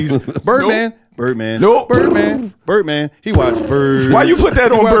birdies. Birdman. Birdman. Nope. Birdman. He watched birds. Why you put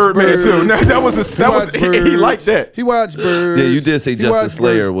that on Birdman too? Now, he liked that. He watched birds. Yeah, you did say Justice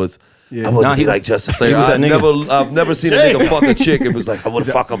Slayer was. Yeah. I wasn't like Justice Slayer. I've never seen a nigga fuck a chick and was like, I want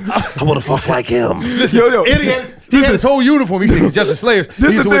to fuck him. I want to fuck like him. Listen, he had his whole uniform. He said he's Justice Slayers. He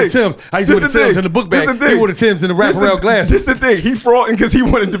used to wear the Timbs. I used to wear the Timbs in the book bag. He wore the Timbs in the wraparound glasses. This the thing. He frauding because he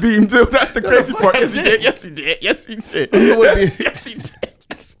wanted to be him too. That's the crazy part. Yes, he did. Yes, he did. Yes, he did. Yes, he did.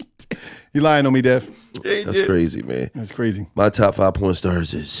 Yes, he did. You lying on me, Dev? That's crazy, man. That's crazy. My top 5 porn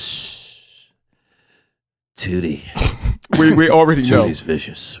stars is Tootie. We already know. Tootie's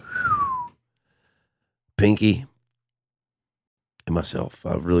vicious. Pinky. And myself.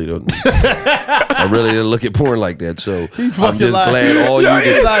 I really don't. I really didn't look at porn like that. So I'm just glad all you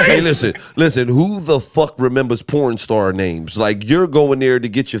did. Hey, listen. Who the fuck remembers porn star names? Like, you're going there to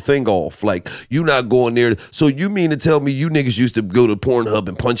get your thing off. Like, you not going there. So you mean to tell me you niggas used to go to Pornhub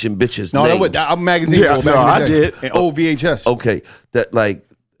and punch in bitches' names? No, I'm magazine. Yeah, no, I did. And old VHS. Okay, that like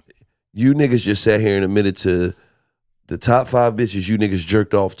you niggas just sat here and admitted to the top 5 bitches you niggas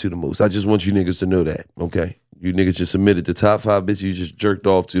jerked off to the most. I just want you niggas to know that. Okay. You niggas just admitted the top 5 bitches you just jerked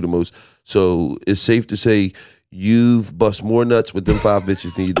off to the most. So it's safe to say you've bust more nuts with them 5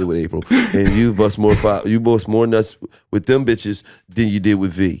 bitches than you did with April. And you bust more nuts with them bitches than you did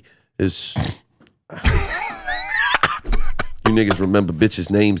with V. It's you niggas remember bitches'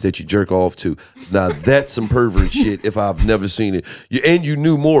 names that you jerk off to. Now that's some pervert shit if I've never seen it. And you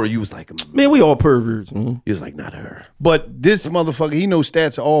knew more. You was like, man, we all perverts. Man. You was like, not her. But this motherfucker, he knows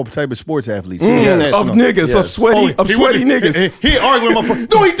stats of all type of sports athletes. Of niggas, of sweaty niggas. He arguing with my phone.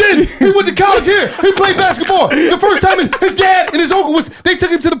 No, he didn't. He went to college here. He played basketball. The first time his dad and his uncle they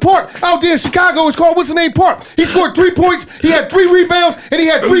took him to the park out there in Chicago. It's called, what's the name, Park. He scored 3 points. He had 3 rebounds and he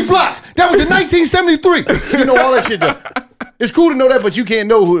had 3 blocks. That was in 1973. You know all that shit though. It's cool to know that, but you can't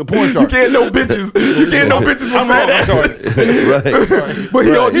know who the porn star. You can't know bitches. You can't know bitches with fat asses. Right. But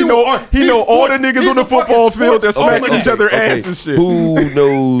he know all the niggas on the football field that smacking each other ass and shit. Who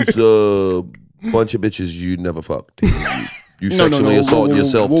knows a bunch of bitches you never fucked? You sexually assaulting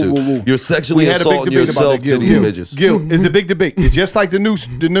yourself too. You're sexually assaulting yourself to these bitches. Gil, it's a big debate. It's just like the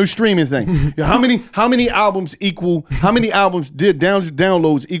new streaming thing. How many albums did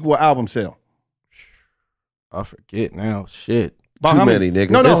downloads equal album sale? I forget now. Shit. About Too many, nigga.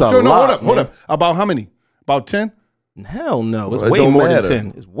 No, hold up. Man. About how many? About 10? Hell no. It's Well, it way don't more matter.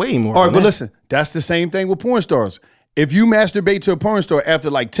 than 10. It's way more All right, than but that. listen, that's the same thing with porn stars. If you masturbate to a porn star after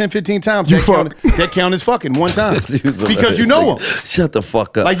like 10, 15 times, that count as fucking one time. Because you know him. Shut the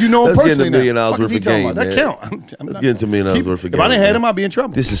fuck up. Like you know him Let's personally. get $1 million now. worth of game, That man. count. Let's get into $1 million worth of game. If I didn't have man. him, I'd be in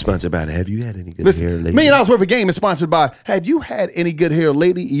trouble. This is sponsored by Have You Had Any Good Listen, Hair $1 Lately? million worth of game is sponsored by Had You Had Any Good Hair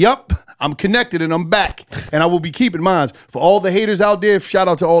Lately? Yup. I'm connected and I'm back. And I will be keeping mine. For all the haters out there, shout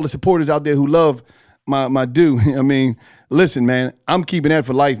out to all the supporters out there who love my dude. I mean, listen, man, I'm keeping that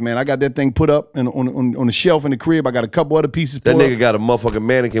for life, man. I got that thing put up on the shelf in the crib. I got a couple other pieces That put nigga up. got a motherfucking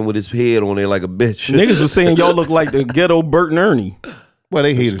mannequin with his head on there like a bitch. Niggas was saying y'all look like the ghetto Bert and Ernie. Well,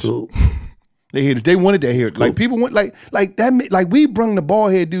 they haters. Cool. They haters. They wanted that hair. Like people want like that. Like we brung the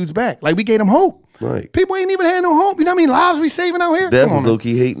bald head dudes back. Like we gave them hope. Right. People ain't even had no hope. You know what I mean? Lives we saving out here. That Come was on, man. low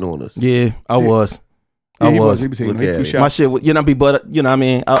key hating on us. Yeah, I was. Yeah, I he was. He was hating. Look He at threw it. shots. My shit, you know, be butt. You know, what I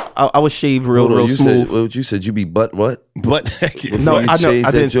mean, I was shaved real Hold on, you smooth. said what you said? You be butt what? But No, You I know. changed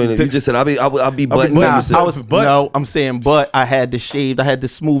I that didn't. joint. You just said I'll be butt. Nah, You said- I was. Butt. No, I'm saying, but I had the shaved. I had the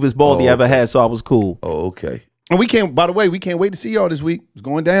smoothest bald he ever had, so I was cool. Oh, okay. and we can't. By the way, we can't wait to see y'all this week. It's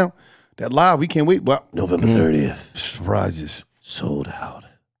going down. That live, we can't wait. Well, November 30th. surprises. Sold out.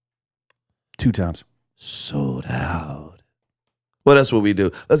 2 times. Sold out. Well, that's what we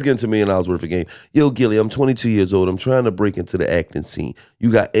do. Let's get into $1 million worth of game. Yo, Gillie, I'm 22 years old. I'm trying to break into the acting scene.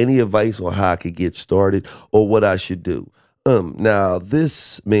 You got any advice on how I could get started or what I should do? Now,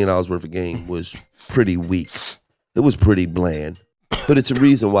 this $1 million worth of game was pretty weak. It was pretty bland. But it's a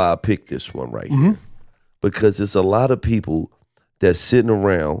reason why I picked this one right here. Because it's a lot of people that's sitting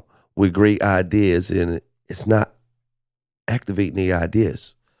around with great ideas and it's not activating their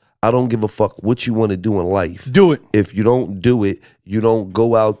ideas. I don't give a fuck what you want to do in life. Do it. If you don't do it, you don't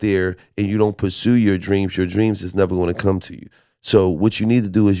go out there and you don't pursue your dreams is never going to come to you. So what you need to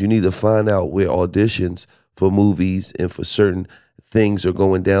do is you need to find out where auditions for movies and for certain things are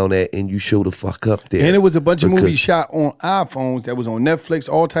going down at, and you show the fuck up there. And it was a bunch of movies shot on iPhones that was on Netflix,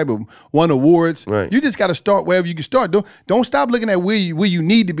 all type of won awards. Right. You just got to start wherever you can start. Don't stop looking at where you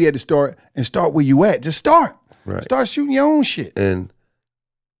need to be at the start and start where you at. Just start. Right. Start shooting your own shit. And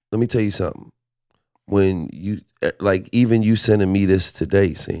let me tell you something. When you, like, even you sending me this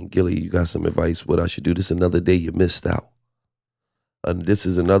today saying, Gillie, you got some advice what I should do. This is another day you missed out. And this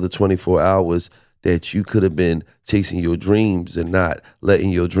is another 24 hours that you could have been chasing your dreams and not letting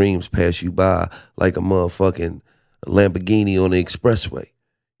your dreams pass you by like a motherfucking Lamborghini on the expressway.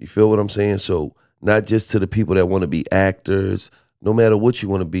 You feel what I'm saying? So not just to the people that want to be actors, no matter what you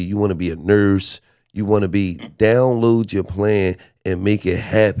want to be a nurse, you want to be, download your plan and make it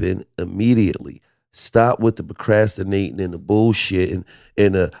happen immediately. Stop with the procrastinating and the bullshit and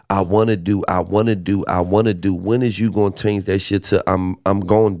I want to do. When is you going to change that shit to I'm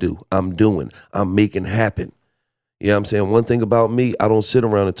going to do, I'm doing, I'm making happen? You know what I'm saying? One thing about me, I don't sit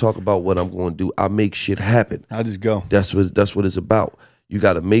around and talk about what I'm going to do. I make shit happen. I just go. That's what it's about. You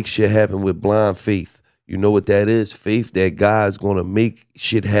got to make shit happen with blind faith. You know what that is? Faith that God's going to make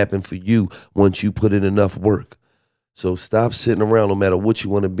shit happen for you once you put in enough work. So stop sitting around no matter what you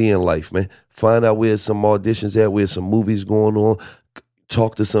want to be in life, man. Find out where some auditions at, where some movies going on.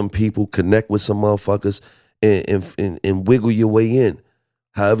 Talk to some people, connect with some motherfuckers, and wiggle your way in.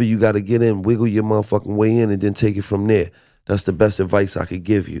 However you got to get in, wiggle your motherfucking way in and then take it from there. That's the best advice I could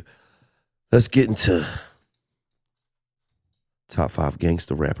give you. Let's get into top 5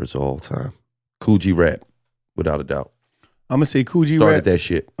 gangster rappers of all time. Kool G Rap, without a doubt. I'm going to say Kool G Rap. Started that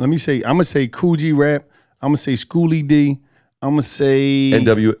shit. I'm going to say Kool G Rap. I'm going to say Schoolie D. I'm going to say...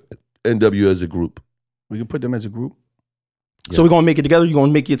 NW as a group. We can put them as a group. Yes. So we're going to make it together? You're going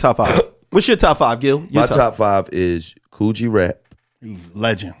to make your top 5. What's your top 5, Gil? My top 5 is Kool G Rap.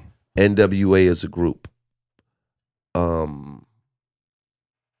 Legend. NWA as a group.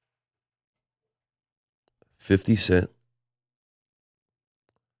 50 Cent.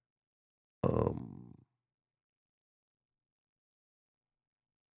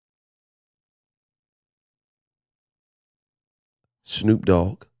 Snoop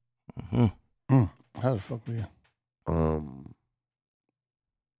Dogg. Mm-hmm. How the fuck were you?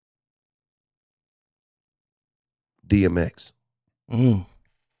 DMX. Mm.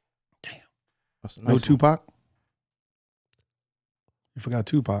 Damn. That's a nice No one. Tupac? You forgot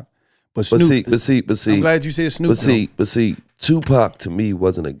Tupac. But Snoop. But see. I'm glad you said Snoop. But see, Tupac to me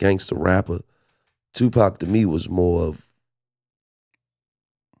wasn't a gangster rapper. Tupac to me was more of,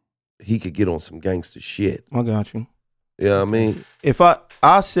 he could get on some gangster shit. I got you. You know what I mean? If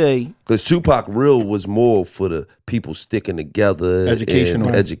I say, because Tupac real was more for the people sticking together, educational,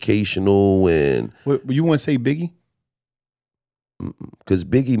 and What, you want to say Biggie? Because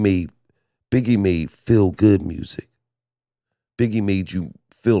Biggie made feel good music. Biggie made you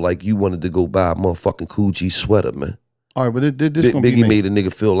feel like you wanted to go buy a motherfucking Kool G sweater, man. All right, but this gonna be Biggie made a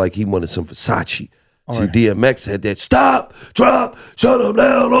nigga feel like he wanted some Versace. All See, right. DMX had that stop, drop, shut up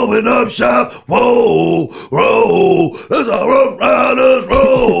down, open up shop, whoa, roll, that's a rough riders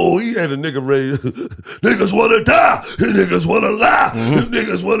roll. He had a nigga ready to, niggas want to die, niggas want to lie,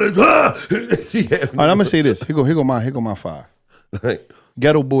 niggas want to die. All right, I'm gonna say this. Here go my 5. Like,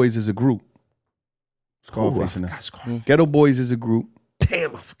 Ghetto Boys is a group. Scarface in there. Ghetto Boys is a group.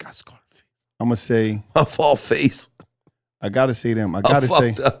 damn, I forgot Scarface. I'm gonna say. My fall face. I gotta say them. I I gotta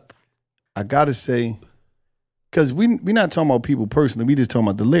say. fucked up. I gotta say. Because we not talking about people personally. We just talking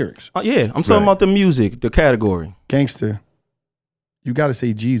about the lyrics. yeah, I'm talking about the music, the category. Gangster. You gotta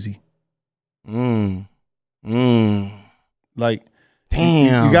say Jeezy. Like,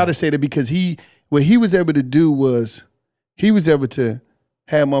 Damn. you gotta say that because what he was able to do was he was able to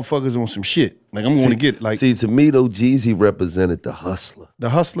have motherfuckers on some shit. Like, I'm going to get like See, to me though, Jeezy represented the hustler. the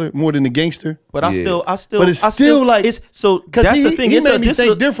hustler more than the gangster. But Yeah. But it's still like it's so because that's he, the thing. he It's made a, me this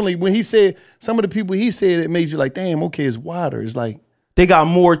think a, differently when he said some of the people he said it made you like, damn, okay, it's wider. It's like they got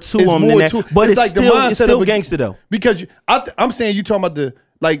more to it's them more than that. to But it's like the still mindset it's still of a gangster though. Because I'm saying you talking about the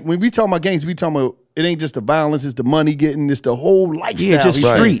like when we talking about gangster, we talking about it ain't just the violence, it's the money getting, it's the whole lifestyle. Yeah, just He's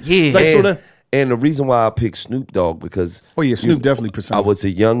saying. street. Yeah. Like, so And, the, and the reason why I picked Snoop Dogg because oh yeah, Snoop definitely persona. I was a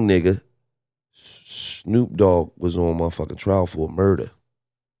young nigga. Snoop Dogg was on motherfucking trial for murder.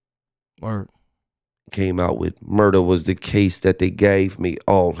 Word. Came out with murder was the case that they gave me.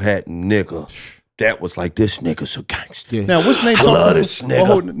 Oh, that nigga. That was like, this nigga's a gangster. Yeah. Now what's the name? I love talking- this well, nigga.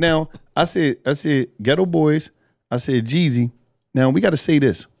 hold- now I said Ghetto Boys. I said Jeezy. Now we got to say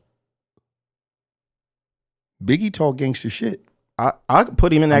this. Biggie talk gangster shit. I could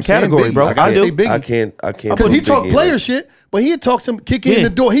put him in that I'm saying category, Biggie. bro. I gotta I do. say Biggie. I can't. Because put he Biggie talk in player there. shit, but he talk some kick in Yeah. the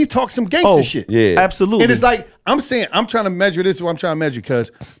door. He talk some gangster Oh, shit. Yeah, Absolutely. And it's like, I'm saying, I'm trying to measure this, is what I'm trying to measure,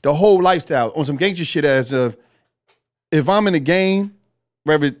 because the whole lifestyle on some gangster shit as of, if I'm in a game,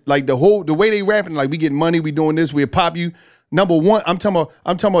 whether, like the way they rapping, like we getting money, we doing this, we pop you. Number one, I'm talking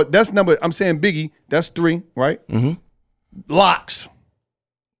about, that's number, I'm saying Biggie, that's 3, right? Mhm. Locks.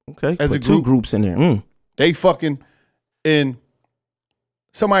 Okay. As Put a two group. groups in there. Mm. They fucking, and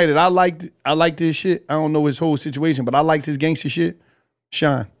somebody that I liked this shit. I don't know his whole situation, but I liked his gangster shit.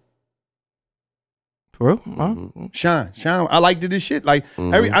 Shine. For real? Shine. I liked this shit. Like,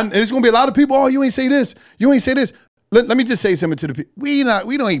 there's gonna be a lot of people, oh, you ain't say this. You ain't say this. Let me just say something to the people. We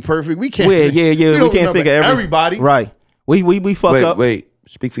don't ain't perfect. We can't. Yeah. We don't can't remember figure everybody. Right. We fuck up. Wait.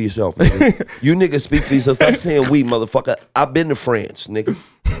 Speak for yourself, nigga. You niggas speak for yourself. Stop saying we, motherfucker. I've been to France, nigga.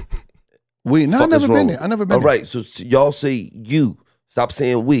 I never been there. I never been All there. right, so y'all say you. Stop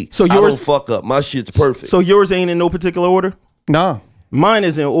saying we. So I yours- don't fuck up. My shit's perfect. So yours ain't in no particular order? Nah. Mine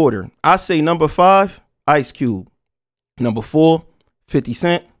is in order. I say number 5, Ice Cube. Number 4, 50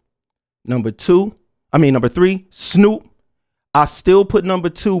 Cent. Number 3, Snoop. I still put number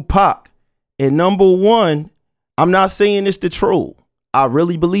 2, Pac. And number 1, I'm not saying this to troll. I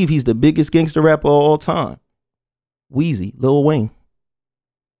really believe he's the biggest gangster rapper of all time. Wheezy, Lil Wayne.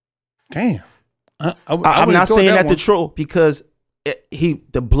 Damn. I'm not saying that to troll because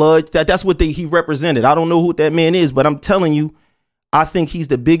the blood, that's what he represented. I don't know who that man is, but I'm telling you, I think he's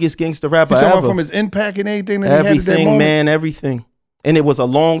the biggest gangster rapper You talking ever. about from his impact and everything that he had at that Everything, moment? man, everything. And it was a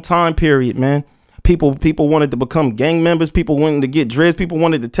long time period, man. People wanted to become gang members. People wanted to get dreads. People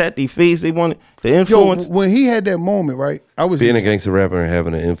wanted to tat their face. They wanted the influence. Yo, when he had that moment, right? I was Being a gangster rapper and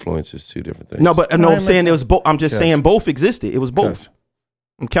having an influence is two different things. No, but no, I I'm saying it was both. I'm just Yes. saying both existed. It was both. Yes.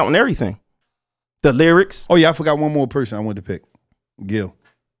 I'm counting everything. The lyrics. Oh yeah, I forgot one more person I wanted to pick. Gil.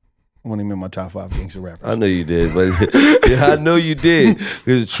 I want him in my top 5 gangster rappers. I know you did, but yeah, I know you did.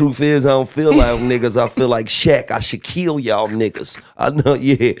 Because the truth is, I don't feel like niggas. I feel like Shaq. I should kill y'all niggas. I know,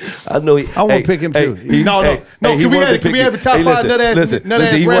 yeah. I know. I want to pick him too. No. Can we have a top 5 nut ass Listen,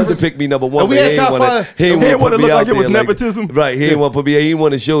 rappers? he wanted to pick me number 1, we but had he top ain't want 5. to. He didn't want to look like it was there nepotism. Right. He didn't want to put me. He didn't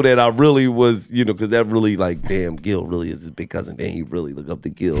want to show that I really was, because that really like, damn, Gil really is his big cousin. Damn, he really look up to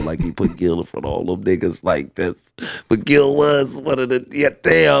Gil. Like he put Gil in front of all them niggas like this. But Gil was one of the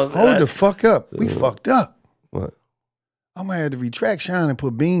damn. Hold the fuck up. We fucked up. What? I might have to retract Shine and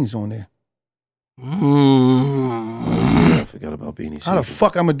put Beans on there. I forgot about Beanie How the Siegel.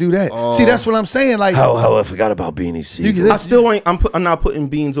 fuck I'm gonna do that? See, that's what I'm saying. Like, How I forgot about Beanie Siegel. I still ain't. I'm not putting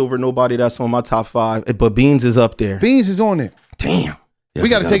Beans over nobody that's on my top 5. But Beans is up there. Beans is on there. Damn. Yeah, We I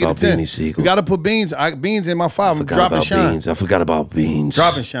got to forgot take it to about 10. Beanie Siegel. We got to put Beans. Beans in my 5. I'm Forgot dropping about Shine. Beans. I forgot about Beans.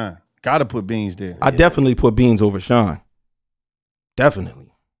 Dropping Shine. Got to put Beans there. I definitely put Beans over Sean.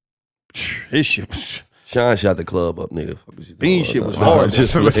 Definitely. His shit was. Shine shot the club up, nigga. Fuck was you Bean talking shit about? was hard. I'm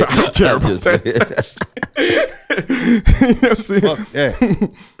just Listen, I don't care about I'm that. just- You know what I'm saying? Fuck, yeah.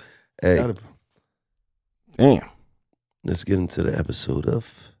 Hey, Gotta- Damn. let's get into the episode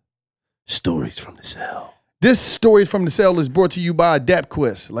of Stories from the Cell. This story from the cell is brought to you by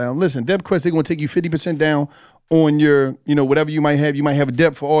DebtQuest. Like, listen, DebtQuest, they're gonna take you 50% down on your, whatever you might have. You might have a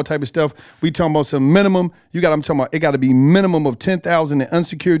debt for all type of stuff. We talking about some minimum. I'm talking about it got to be minimum of $10,000 in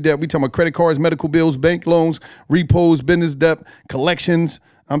unsecured debt. We talking about credit cards, medical bills, bank loans, repos, business debt, collections.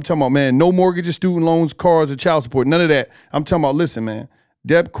 I'm talking about, man, no mortgages, student loans, cars, or child support. None of that. I'm talking about, listen, man.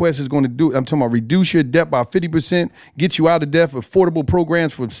 DebtQuest is going to do, I'm talking about reduce your debt by 50%, get you out of debt, affordable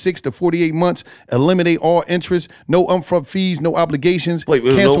programs from 6 to 48 months, eliminate all interest, no upfront fees, no obligations, Wait,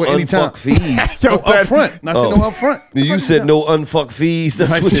 cancel no at any time. unfuck fees. No upfront. And I said no upfront. You said no unfuck fees.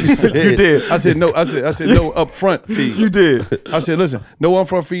 That's what you said. You did. I said no. I said no upfront fees. You did. I said, listen, no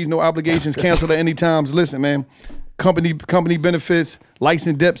upfront fees, no obligations, canceled at any times. Listen, man, company benefits,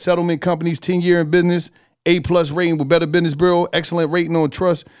 licensed debt settlement companies, 10-year in business, A+ rating with Better Business Bureau, excellent rating on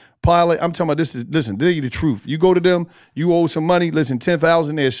Trust Pilot. I'm talking about this is, listen, they're the truth. You go to them, you owe some money. Listen,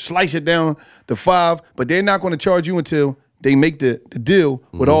 $10,000, they slice it down to 5, but they're not going to charge you until they make the deal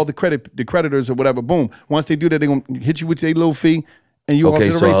with all the creditors or whatever. Boom. Once they do that, they're going to hit you with their little fee, and you off to Okay,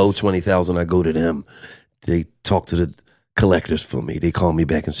 the so I owe races. $20,000. I go to them. They talk to the collectors for me. They call me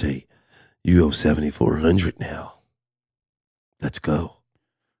back and say, "You owe $7,400 now. Let's go."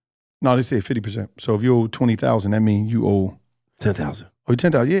 No, they say 50%. So if you owe 20,000, that means you owe $10,000. Oh,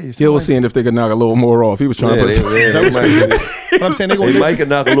 10,000. Yeah. Gil was seeing if they could knock a little more off. He was trying to put But I'm saying they They might could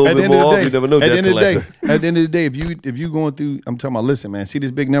knock a little bit more off. You never know, At the debt end of the day, collector. at the end of the day, if you going through, I'm talking about, listen, man, see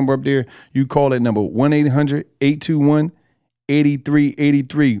this big number up there? You call that number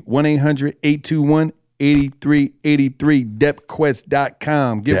 1-800-821-8383. 1-800-821-8383.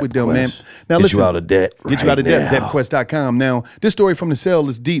 8383debtquest.com. Get with them, man. Now Get listen, you out of debt. Get you out of debt. Debtquest.com. Now, this story from the cell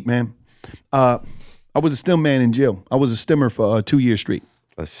is deep, man. I was a STEM man in jail. I was a STEMmer for 2 years straight.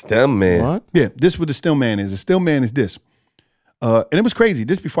 A STEM man. What? Yeah, this is what the STEM man is. A STEM man is this. And it was crazy.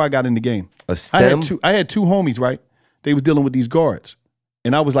 This before I got in the game. A STEM? I had two homies, right? They was dealing with these guards.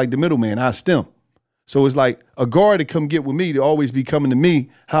 And I was like the middleman. I STEM. So it's like a guard to come get with me, to always be coming to me,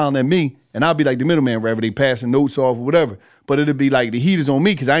 hollering at me, and I'll be like the middleman wherever they passing notes off or whatever. But it'll be like the heat is on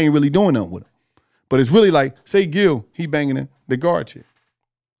me because I ain't really doing nothing with him. But it's really like, say Gil, he banging the guard chick.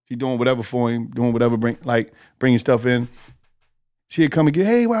 She doing whatever for him, doing whatever, bringing stuff in. She'd come and get,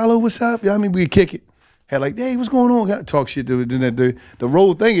 hey, Wallo, what's up? You know what I mean? We'd kick it. Had like, hey, what's going on? Got talk shit to it. The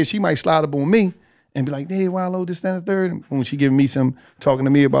role thing is she might slide up on me and be like, hey, Wallo, this, that, and the third. And when she giving me some, talking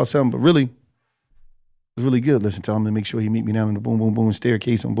to me about something, but really, it's really good. Listen, tell him to make sure he meet me down in the boom, boom, boom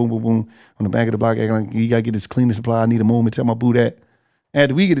staircase on boom, boom, boom on the back of the block. Like, you got to get this cleaning supply. I need a moment. Tell my boo that.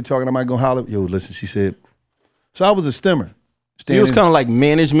 After we get to talking, I might go holler. Yo, listen, she said. So I was a STEMmer. He was kind of like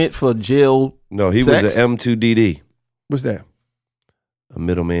management for jail. No, he sex? was an M2DD. What's that? A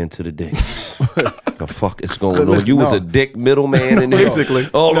middleman to the dick. The fuck is going on? Listen, You was no. a dick middleman in there. Basically.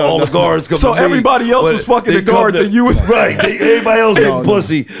 All the guards come So to me, everybody else but was fucking they the guards come and you was right. Everybody else getting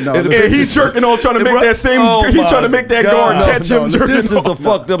pussy. No, and listen, he's jerking on trying to make that same. He's trying to make that guard catch him jerking This is off. a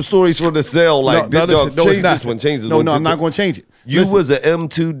fucked up stories from the cell. Like, listen, change it's not. this one. Change this No, one. I'm not going to change it. You Listen. was an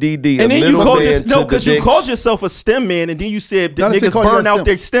M2DD. And then you called because you called you. yourself a STEM man, and then you said the No, I didn't niggas say call you burn a out STEM.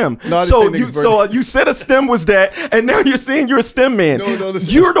 their STEM. No, I didn't So say you niggas burn. you said a STEM was that, and now you're saying you're a STEM man. No, listen.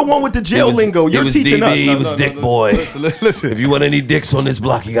 You're the one with the jail lingo. You're teaching DB, us. He was dick boy. Listen. If you want any dicks on this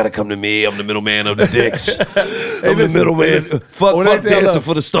block, you got to come to me. I'm the middleman of the dicks. I'm the middleman. Fuck Dancer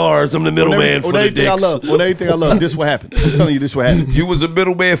for the Stars. I'm the middleman for the dicks. On everything I love, this what happened. I'm telling you, this what happened. You was a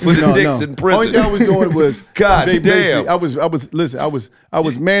middleman for the dicks in prison. Only thing I was doing was God basically, damn. I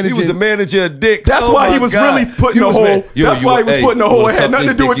was managing. He was a manager of dicks. That's Oh why my he was God. really putting the whole. That's why he was putting the whole. It had nothing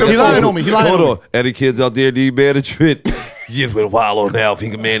to do with the. He lying on me. He lying Hold on me. on. Any kids out there need management? Get with Wallo now. If he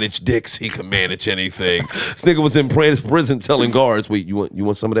can manage dicks, he can manage anything. This nigga was in prison telling guards, wait, you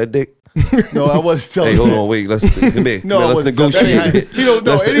want some of that dick? No, I wasn't telling Hey, you. hold on, wait. Let's come here. No, Man, I let's wasn't telling negotiate. you. He don't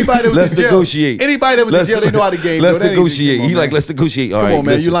know. Anybody that was let's in jail. negotiate. Anybody that was in jail, they know how the game Let's go. That ain't- negotiate. come on, He like, man. let's negotiate. All Come right, on,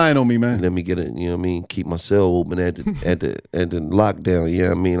 man. listen. You lying on me, man. Let me get it. You know what I mean? Keep my cell open at the lockdown. You know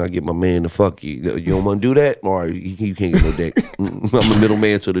what I mean? I get my man to fuck you. You don't want to do that? All right, you can't get no dick. I'm a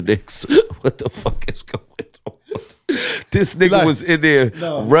middleman to the dicks. What the fuck is going on? This nigga Like, was in there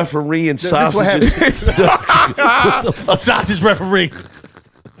refereeing This what sausages. A sausage referee.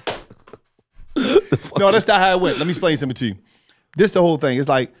 No, that's not how it went. Let me explain something to you. This the whole thing. It's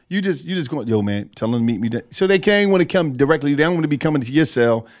like you just going, yo, man, tell them to meet me there. So they can't want to come directly. They don't want to be coming to your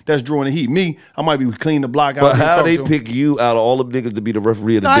cell. That's drawing the heat. Me, I might be cleaning the block out. But and how talk they to 'em. pick you out of all them niggas to be the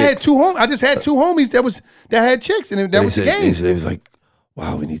referee of the No, I dicks? had I just had two homies that had chicks, and that was the game. They was like,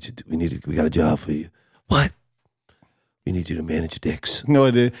 wow, we got a job for you. What? We need you to manage dicks. No,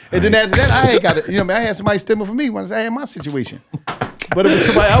 it did. And then after that, I had got it. You know, I had somebody stimming for me once I had my situation. But it was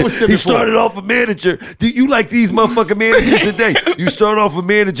somebody I was stimming He for. started off a manager. Do you like these motherfucking managers today? You start off a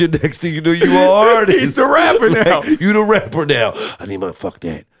manager, next thing you know, you are artist. He's the rapper now. You the rapper now. I need my fuck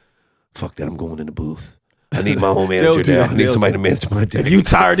that. Fuck that. I'm going in the booth. I need my home manager do now. that. I need They'll somebody do to manage my dick. You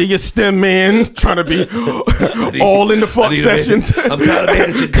tired of your STEM man trying to be all in the fuck sessions? I'm tired of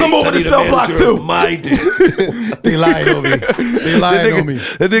managing dicks. Come over I to need a cell block manager of 2. My dick. They lying on me. They lying on me.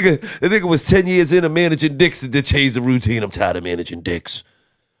 The nigga was 10 years into managing dicks and then changed the routine. I'm tired of managing dicks.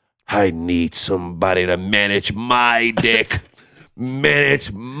 I need somebody to manage my dick.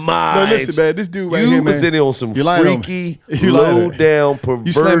 Manage my. No, listen, man. This dude right you here, man. was in there on some You lying on me. freaky, You lying on me. low down, perverted.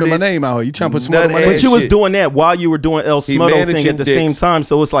 You slamming my name out here. You trying to put some on my nut name? But you was shit. doing that while you were doing El He Smutto thing managing at the dicks. same time,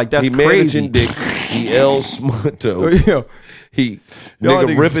 so it's like that's He crazy. managing dicks. He El Smutto. Yo, He Y'all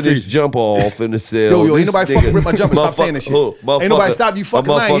nigga niggas ripping his crazy. jump off in the cell. Yo, ain't This nobody nigga- fucking rip my jump off. Stop saying that shit. Ain't nobody stop you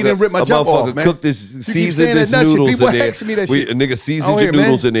fucking lying. He didn't rip my jump off, man. Cooked this, You keep seasoned saying this that nut shit. noodles People in there. hexing me that We- shit. A nigga Out seasoned here, your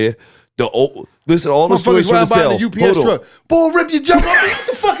noodles man. in there. Listen, all the stories Motherfuckers from the ride by cell. in the UPS Hold on. truck. Boy, rip your jump off. What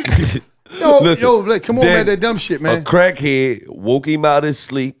the fuck? Yo, Listen, yo, like, come on, then man. That dumb shit, A man. crackhead woke him out of his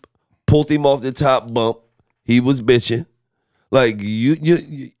sleep, pulled him off the top bump. He was bitching. Like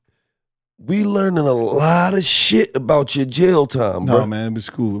we learning a lot of shit about your jail time, bro. No, man. It was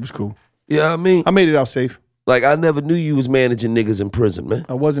cool. It was cool. Yeah, I mean, I made it out safe. like I never knew you was managing niggas in prison, man.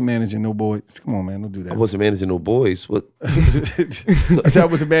 I wasn't managing no boy. Come on, man. Don't do that. I wasn't managing no boys. What? I said I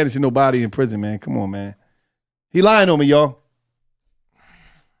wasn't managing nobody in prison, man. Come on, man. He lying on me, y'all.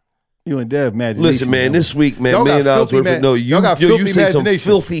 You and Dev imagination. Listen, man, this week, man, Y'all got $1 million filthy worth of you y'all got you filthy say some imaginations.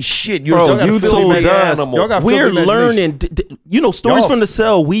 filthy shit. Bro, Y'all got you a filthy told us animal. Y'all got we're filthy learning. You know, stories Y'all- from the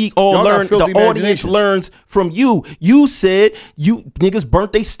cell. We all y'all got learn. The filthy audience imaginations. learns from you. You said you niggas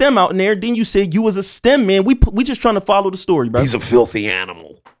burnt they stem out in there. Then you said you was a stem man. We just trying to follow the story, bro. He's a filthy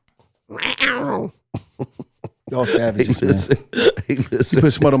animal. Y'all savages, man. Hey, You listen.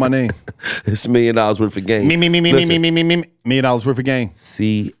 put smut on my name. It's $1 million worth of game. Me. Listen, $1 million worth of game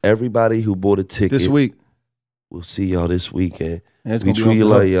see everybody who bought a ticket this week. We'll see y'all this weekend. Yeah, it's We gonna be treat you off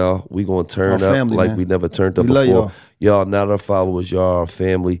the like hook. y'all. We gonna turn Our up family, like man. we never turned up We love before. Y'all not our followers. Y'all our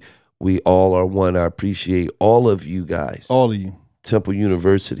family. We all are one. I appreciate all of you guys. All of you. Temple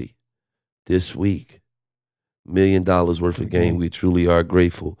University this week. $1 million worth of game. We truly are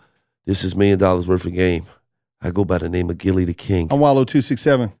grateful. This is $1 million worth of game. I go by the name of Gillie the King. I'm Wallo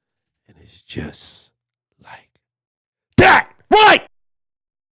 267. And it's just